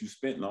money that you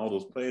spent and all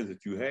those plans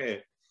that you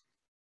had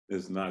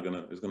is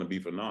it's gonna be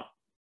for naught.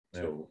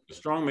 Yeah. So the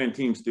strongman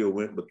team still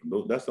went, but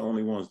that's the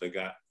only ones that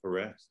got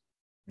harassed.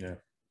 Yeah.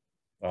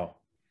 Wow.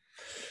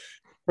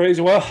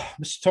 Crazy. Well,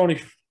 Mr. Tony,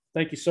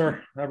 thank you,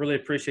 sir. I really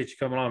appreciate you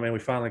coming on, man. We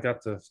finally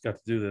got to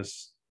do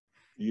this.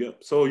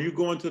 Yep. So are you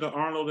going to the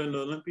Arnold and the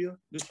Olympia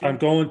this year? I'm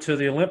going to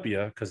the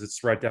Olympia because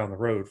it's right down the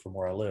road from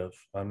where I live.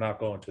 I'm not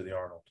going to the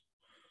Arnold.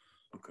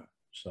 Okay.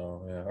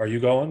 So yeah, are you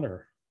going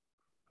or?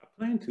 I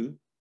plan to.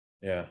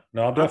 Yeah.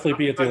 No, I'll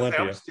definitely be at the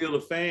Olympia. I'm still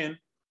a fan.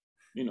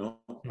 You know,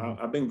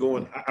 I've been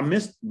going. I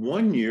missed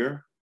 1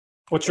 year.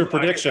 What's your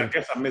prediction? I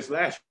guess I missed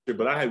last year,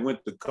 but I had went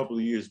a couple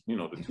of years. You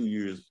know, the 2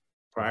 years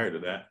prior to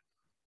that.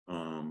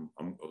 I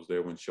was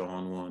there when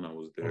Sean won. I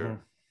was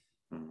there.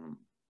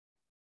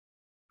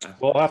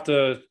 We'll have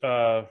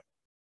to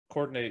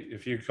coordinate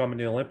if you come in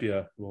the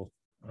Olympia. We'll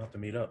have to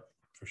meet up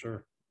for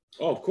sure.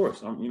 Oh, of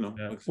course. I'm, you know,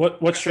 yeah.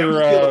 What's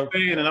your I'm still a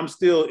fan and I'm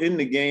still in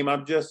the game.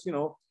 I'm just, you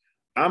know,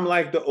 I'm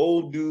like the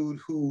old dude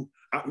who,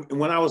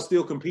 when I was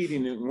still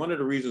competing, and one of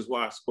the reasons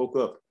why I spoke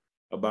up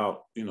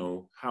about, you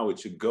know, how it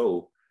should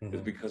go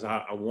is because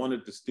I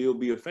wanted to still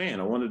be a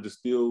fan. I wanted to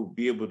still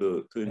be able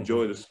to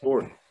enjoy the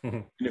sport.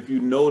 And if you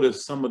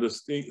notice some of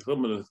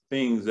the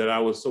things that I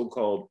was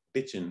so-called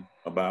bitching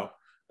about,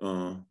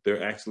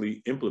 they're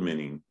actually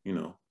implementing, you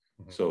know.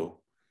 So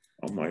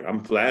I'm like,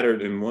 I'm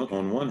flattered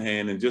on one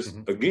hand, and just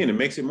again, it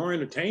makes it more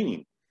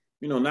entertaining.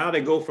 You know, now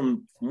they go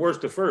from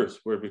worst to first,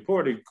 where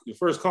before the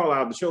first call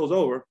out, the show's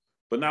over,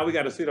 but now we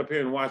got to sit up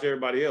here and watch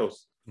everybody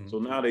else. So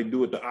now they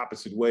do it the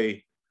opposite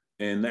way,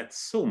 and that's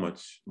so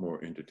much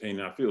more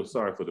entertaining. I feel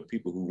sorry for the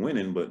people who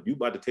winning, but you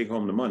about to take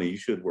home the money, you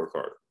should work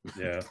harder.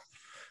 Yeah,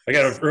 I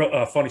got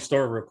a funny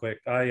story real quick.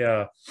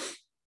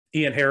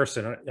 Ian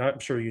Harrison, I'm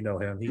sure you know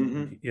him.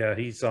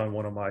 He's on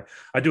one of my.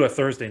 I do a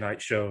Thursday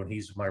night show, and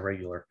he's my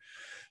regular.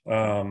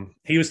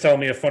 He was telling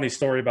me a funny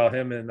story about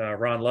him and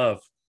Ron Love.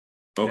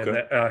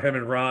 Okay. And him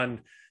and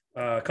Ron,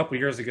 a couple of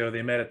years ago,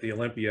 they met at the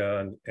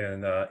Olympia,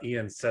 and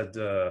Ian said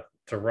to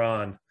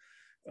Ron,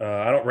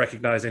 I don't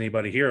recognize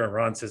anybody here. And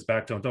Ron says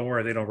back to him, don't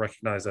worry, they don't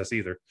recognize us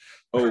either.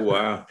 Oh,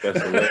 wow.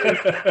 That's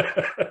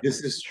hilarious.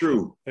 This is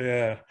true.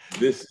 Yeah.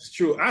 This is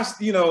true. I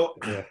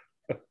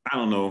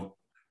don't know.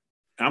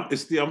 I'm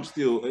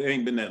still, it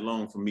ain't been that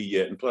long for me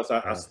yet. And plus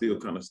I still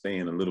kind of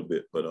staying a little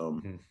bit, but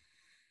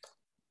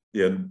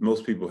yeah,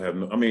 most people have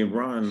no, I mean,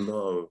 Ron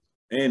Love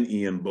and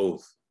Ian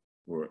both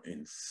were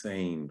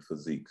insane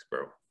physiques,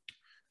 bro.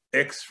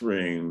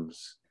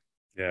 X-frames.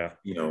 Yeah.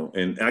 You know,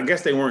 and I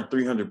guess they weren't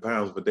 300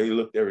 pounds, but they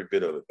looked every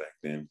bit of it back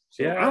then.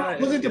 So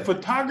was it the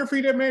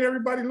photography that made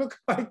everybody look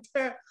like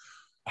that?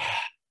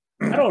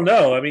 I don't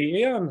know. I mean,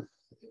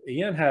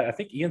 Ian had, I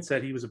think Ian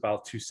said he was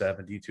about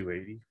 270,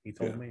 280. He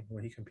told me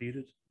when he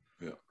competed.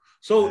 Yeah.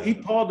 So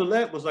Paul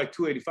Dillette was like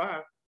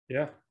 285.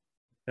 Yeah.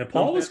 And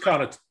Paul was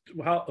kind of,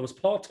 was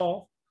Paul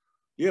tall?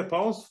 Yeah,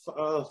 Paul's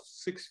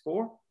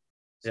 6'4".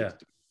 Yeah.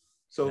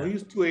 So he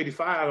was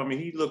 285. I mean,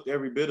 he looked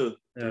every bit of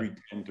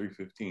 310,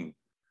 315.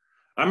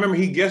 I remember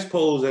he guest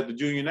posed at the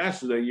Junior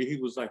Nationals that year. He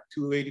was like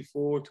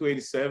 284,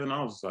 287.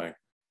 I was just like,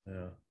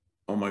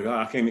 oh my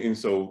God, I came in.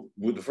 So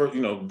with the first,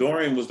 you know,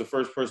 Dorian was the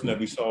first person that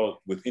we saw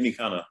with any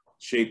kind of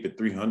shape at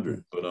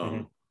 300,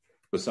 but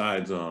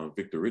besides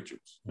Victor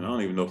Richards. And I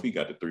don't even know if he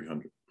got to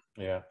 300.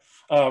 Yeah.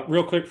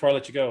 Real quick before I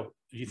let you go,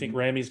 do you think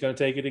Ramy's going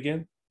to take it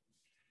again?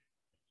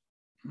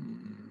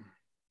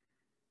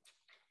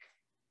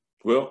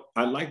 Well,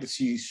 I'd like to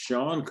see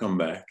Sean come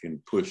back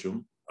and push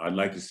him. I'd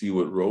like to see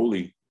what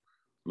Roley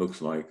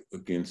looks like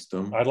against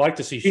them. I'd like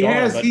to see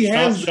Sean,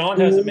 but Sean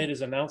hasn't made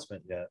his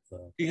announcement yet.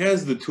 So. He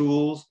has the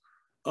tools.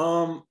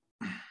 I've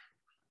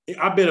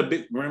been a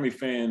big Ramy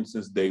fan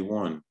since day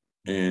one,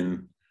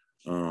 and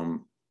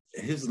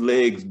his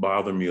legs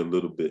bother me a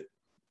little bit.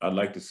 I'd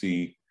like to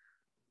see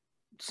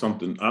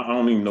something. I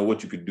don't even know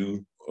what you could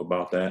do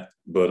about that,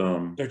 but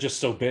they're just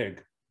so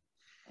big.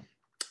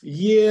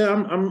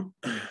 Yeah,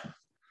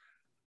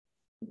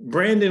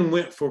 Brandon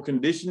went for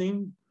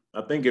conditioning.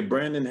 I think if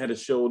Brandon had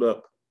showed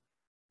up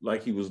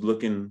like he was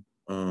looking,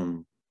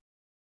 you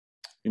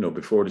know,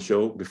 before the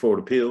show, before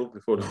the pill,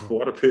 before the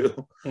water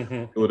pill,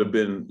 it would have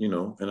been, you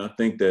know. And I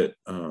think that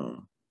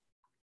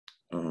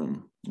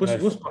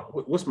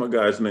what's my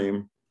guy's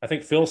name? I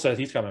think Phil says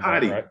he's coming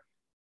back, right?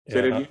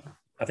 Yeah,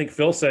 I think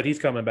Phil said he's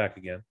coming back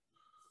again.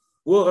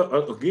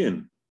 Well,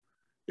 again,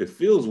 if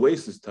Phil's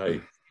waist is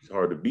tight, it's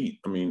hard to beat.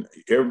 I mean,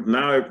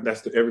 now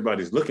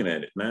everybody's looking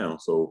at it now.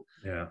 So,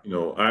 you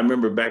know, I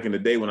remember back in the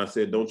day when I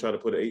said, don't try to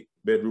put an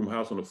 8-bedroom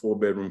house on a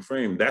 4-bedroom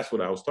frame. That's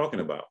what I was talking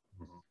about.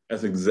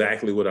 That's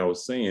exactly what I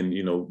was saying.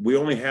 You know, we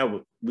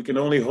can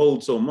only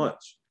hold so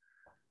much.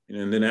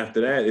 And then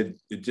after that,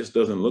 it just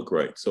doesn't look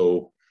right.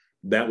 So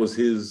that's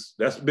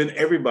been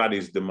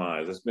everybody's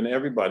demise. That's been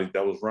everybody's.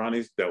 That was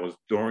Ronnie's, that was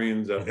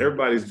Dorian's.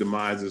 Everybody's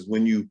demise is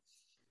when you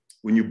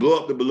blow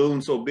up the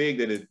balloon so big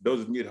that it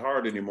doesn't get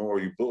hard anymore,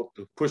 you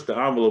push the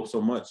envelope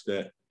so much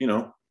that, you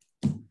know,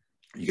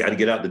 you got to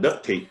get out the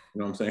duct tape.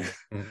 You know what I'm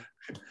saying?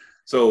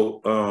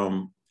 So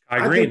I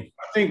agree.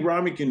 I think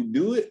Rami can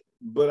do it,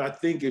 but I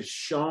think if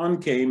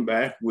Sean came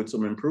back with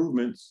some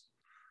improvements,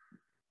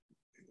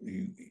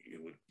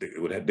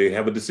 they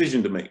have a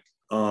decision to make.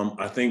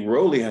 I think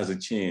Rolly has a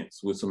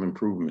chance with some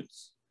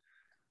improvements.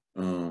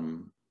 But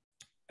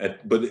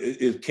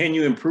can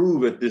you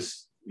improve at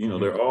this? You know,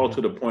 they're all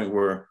to the point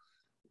where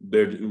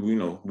they're, you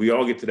know, we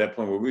all get to that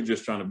point where we're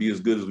just trying to be as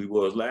good as we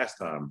was last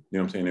time. You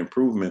know what I'm saying?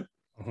 Improvement.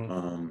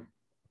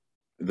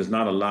 There's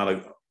not a lot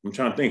of, I'm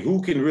trying to think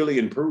who can really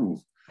improve.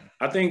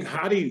 I think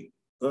Hadi,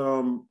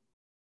 you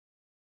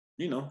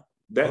know,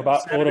 that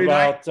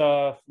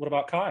what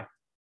about Kai?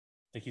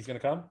 Think he's gonna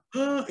come?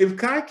 If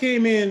Kai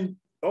came in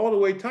all the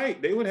way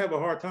tight, they would have a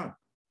hard time.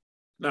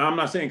 Now, I'm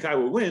not saying Kai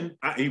would win.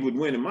 He would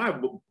win in my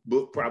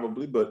book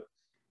probably, but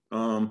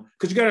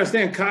because you got to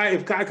understand,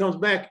 if Kai comes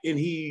back and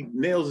he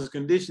nails his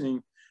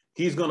conditioning,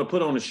 he's going to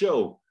put on a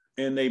show,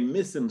 and they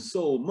miss him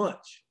so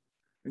much.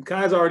 And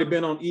Kai's already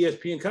been on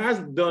ESPN. Kai's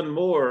done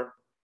more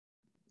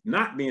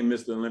not being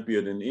Mr.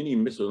 Olympia than any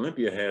Mr.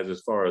 Olympia has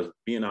as far as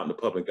being out in the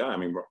public eye. I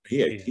mean, bro,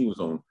 he was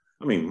on,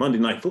 Monday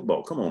Night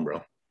Football. Come on,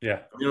 bro. Yeah.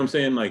 You know what I'm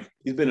saying? Like,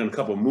 he's been in a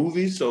couple of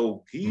movies,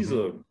 so he's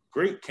a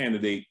great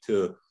candidate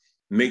to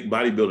make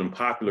bodybuilding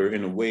popular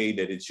in a way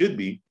that it should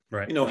be.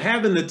 Right. You know,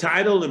 having the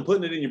title and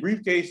putting it in your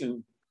briefcase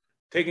and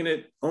taking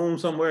it home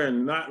somewhere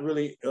and not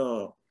really, you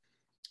know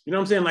what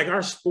I'm saying? Like,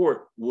 our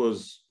sport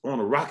was on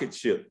a rocket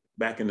ship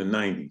back in the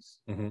 90s.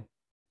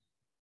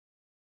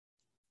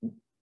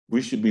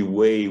 We should be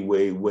way,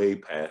 way, way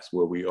past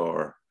where we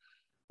are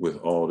with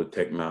all the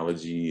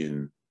technology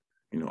and,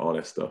 you know, all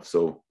that stuff.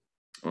 So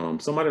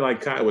somebody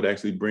like Kai would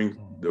actually bring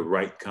the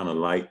right kind of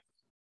light.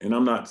 And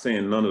I'm not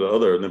saying none of the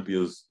other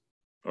Olympians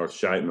are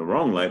shining the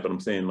wrong light, but I'm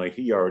saying, like,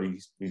 he's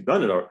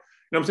done it. Or, you know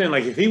what I'm saying?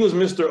 Like, if he was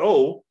Mr.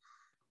 O,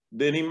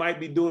 then he might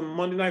be doing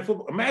Monday Night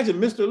Football. Imagine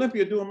Mr.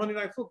 Olympia doing Monday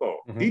Night Football.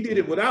 He did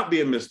it without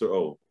being Mr.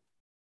 O.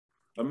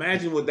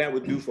 Imagine what that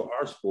would do for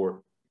our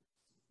sport.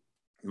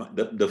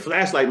 The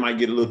flashlight might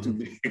get a little too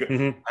big.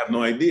 I have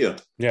no idea.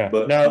 Yeah.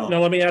 But now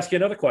let me ask you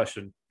another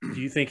question.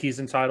 Do you think he's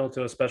entitled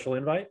to a special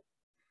invite?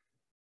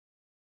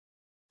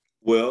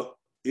 Well,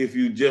 if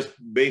you just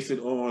base it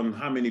on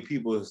how many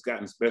people has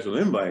gotten special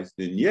invites,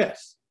 then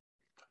yes.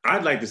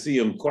 I'd like to see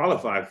him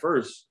qualify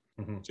first,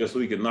 just so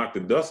he can knock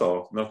the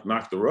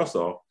rust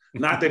off.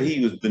 Not that he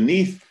was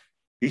beneath.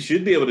 He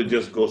should be able to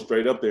just go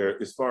straight up there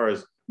as far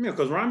as, you know,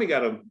 because Rami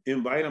got an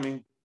invite. I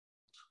mean,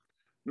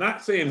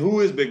 not saying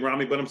who is Big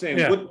Rami, but I'm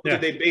saying what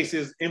did they base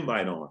his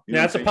invite on? You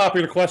know that's a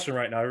popular question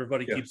right now.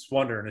 Everybody keeps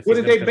wondering. What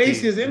did they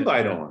base his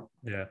invite on?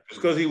 Yeah.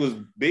 Just because he was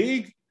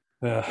big?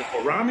 Or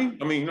Rami?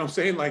 I mean, you know what I'm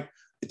saying? Like,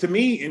 to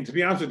me, and to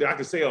be honest with you, I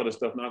can say all this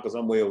stuff now because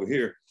I'm way over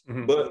here.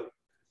 But,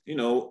 you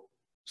know,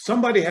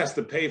 somebody has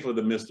to pay for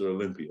the Mr.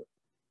 Olympia.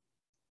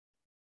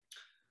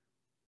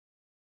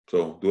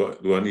 So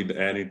do I need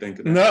to add anything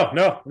to that?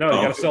 No. You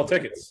got to sell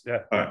tickets.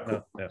 Yeah. All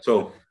right.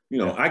 So, you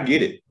know, I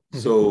get it.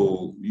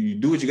 So you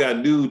do what you got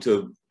to do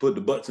to put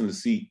the butts in the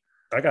seat.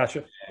 I got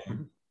you.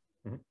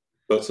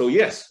 But so,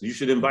 yes, you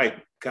should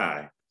invite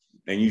Kai,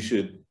 and you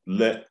should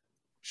let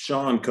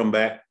Sean come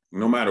back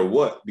no matter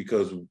what,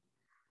 because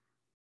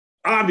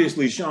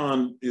obviously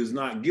Sean is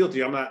not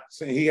guilty. I'm not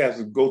saying he has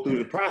to go through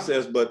the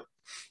process, but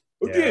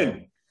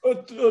again, a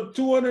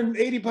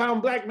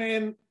 280-pound black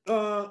man,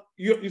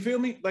 you feel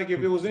me? Like,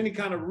 if it was any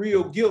kind of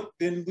real guilt,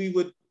 then we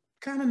would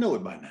kind of know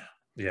it by now.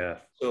 Yeah.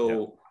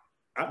 So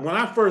when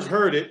I first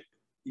heard it,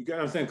 you got to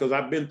understand, because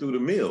I've been through the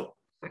mill.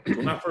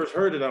 When I first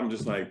heard it, I'm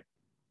just like,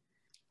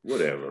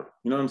 whatever.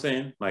 You know what I'm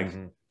saying? Like,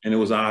 and it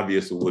was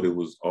obvious what it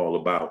was all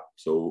about.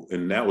 So,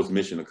 and that was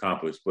mission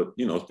accomplished. But,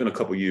 you know, it's been a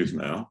couple years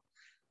now.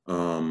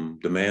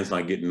 The man's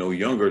not getting no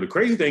younger. The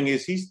crazy thing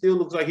is, he still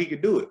looks like he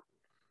could do it.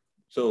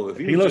 So if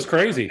he looks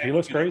crazy, he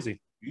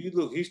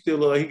still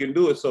looks like he can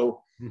do it.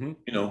 So, you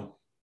know,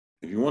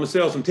 if you want to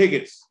sell some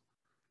tickets,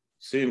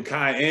 send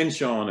Kai and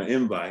Sean an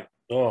invite.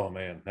 Oh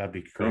man, that'd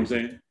be crazy. You know what I'm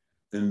saying?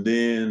 And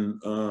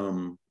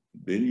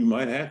then you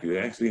might have to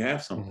actually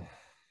have something.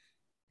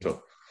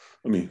 So,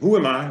 I mean, who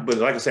am I? But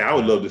like I say, I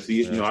would love to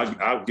see it. You know,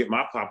 I'll get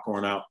my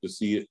popcorn out to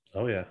see it.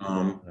 Oh yeah.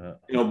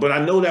 You know, but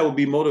I know that would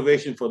be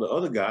motivation for the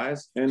other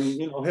guys. And,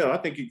 you know, hell, I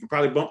think you could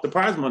probably bump the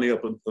prize money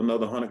up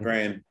another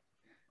 $100,000.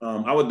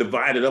 I would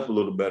divide it up a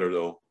little better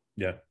though.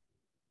 Yeah.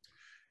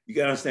 You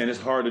gotta understand, it's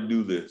hard to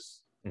do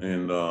this.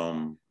 And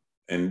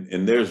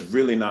there's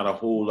really not a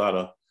whole lot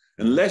of,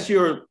 unless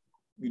you're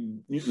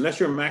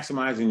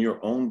maximizing your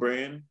own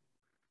brand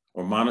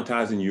or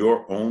monetizing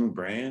your own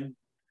brand,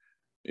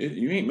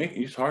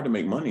 it's hard to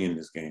make money in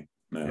this game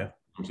now. Yeah.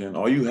 I'm saying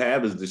all you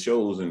have is the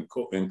shows, and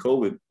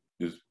COVID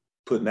is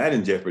putting that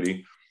in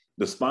jeopardy.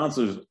 The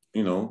sponsors,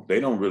 you know, they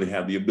don't really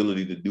have the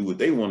ability to do what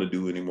they want to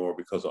do anymore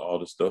because of all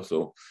this stuff.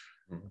 So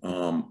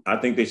I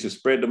think they should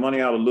spread the money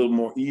out a little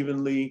more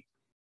evenly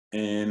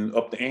and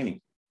up the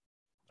ante.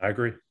 I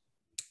agree.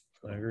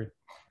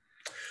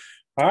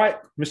 All right,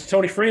 Mr.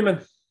 Tony Freeman,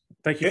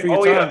 thank you for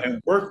your time.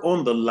 And work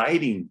on the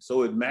lighting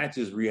so it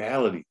matches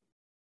reality.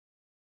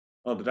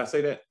 Oh, did I say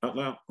that out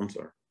loud? I'm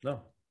sorry.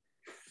 No,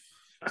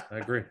 I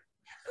agree.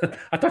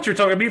 I thought you were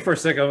talking to me for a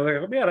second. I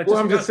was like, man,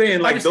 I'm just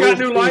saying, like, I just got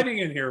new lighting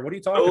in here. What are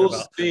you talking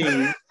about?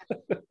 Things,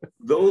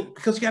 those,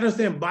 because you got to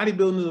understand,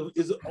 bodybuilding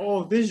is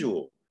all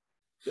visual.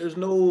 There's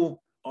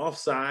no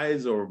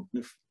offsides or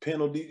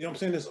penalty. You know what I'm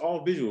saying? It's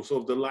all visual.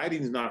 So if the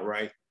lighting's not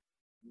right,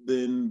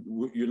 then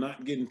you're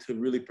not getting to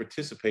really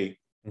participate.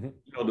 You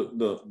know,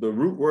 the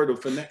root word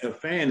of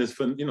fan is,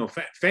 you know,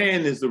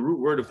 fan is the root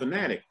word of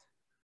fanatic.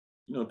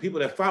 You know, people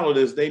that follow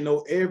this, they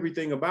know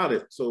everything about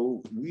it.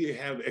 So we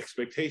have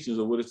expectations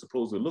of what it's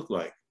supposed to look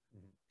like.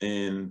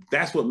 And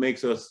that's what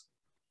makes us,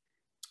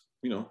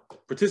 you know,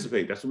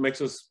 participate. That's what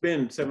makes us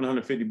spend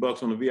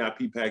 $750 on the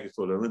VIP package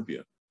for the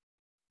Olympia.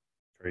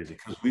 Crazy.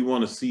 Because we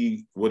want to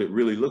see what it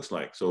really looks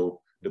like. So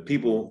the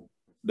people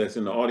that's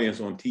in the audience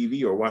on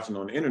TV or watching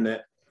on the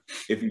internet,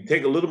 if you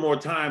take a little more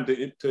time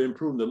to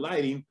improve the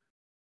lighting,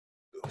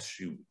 oh,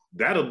 shoot,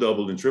 that'll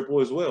double and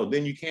triple as well.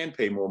 Then you can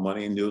pay more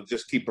money and you'll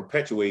just keep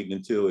perpetuating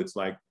until it's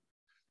like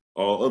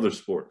all other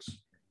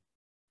sports.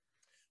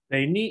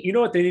 They need, you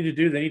know what they need to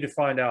do? They need to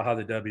find out how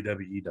the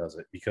WWE does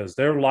it, because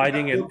their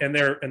lighting and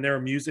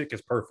their music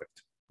is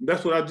perfect.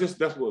 But I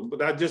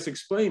just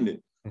explained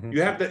it.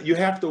 You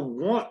have to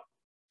want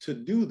to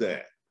do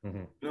that. You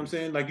know what I'm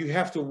saying? Like, you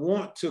have to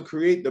want to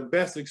create the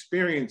best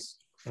experience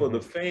for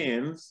the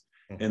fans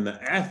and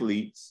the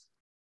athletes.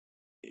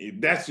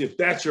 If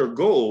that's your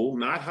goal,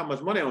 not how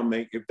much money I'm gonna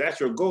make, if that's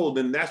your goal,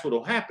 then that's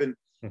what'll happen.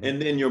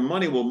 And then your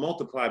money will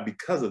multiply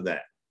because of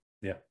that.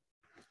 Yeah.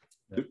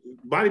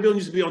 Bodybuilding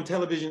used to be on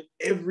television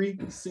every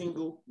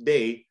single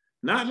day,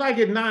 not like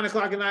at 9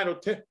 o'clock at night or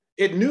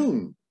at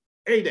noon,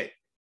 every day.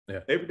 Yeah.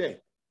 Every day.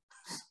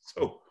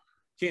 So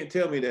can't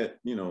tell me that,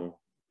 you know,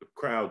 the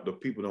crowd, the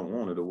people don't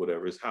want it or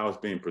whatever. It's how it's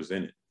being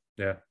presented.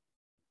 Yeah.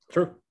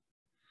 True.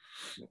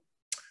 All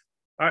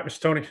right, Mr.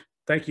 Tony.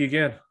 Thank you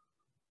again.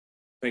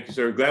 Thank you,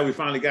 sir. Glad we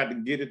finally got to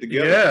get it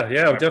together.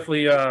 Yeah,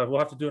 definitely. We'll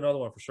have to do another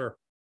one for sure.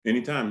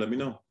 Anytime, let me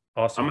know.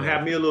 Awesome. I'm gonna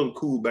have me a little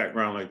cool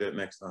background like that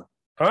next time.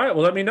 All right.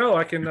 Well, let me know.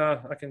 I can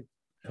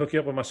hook you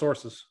up with my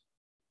sources.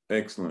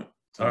 Excellent.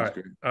 Sounds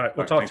good. All right.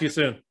 We'll talk to you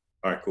soon.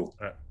 All right. Cool.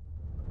 All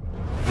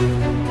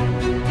right.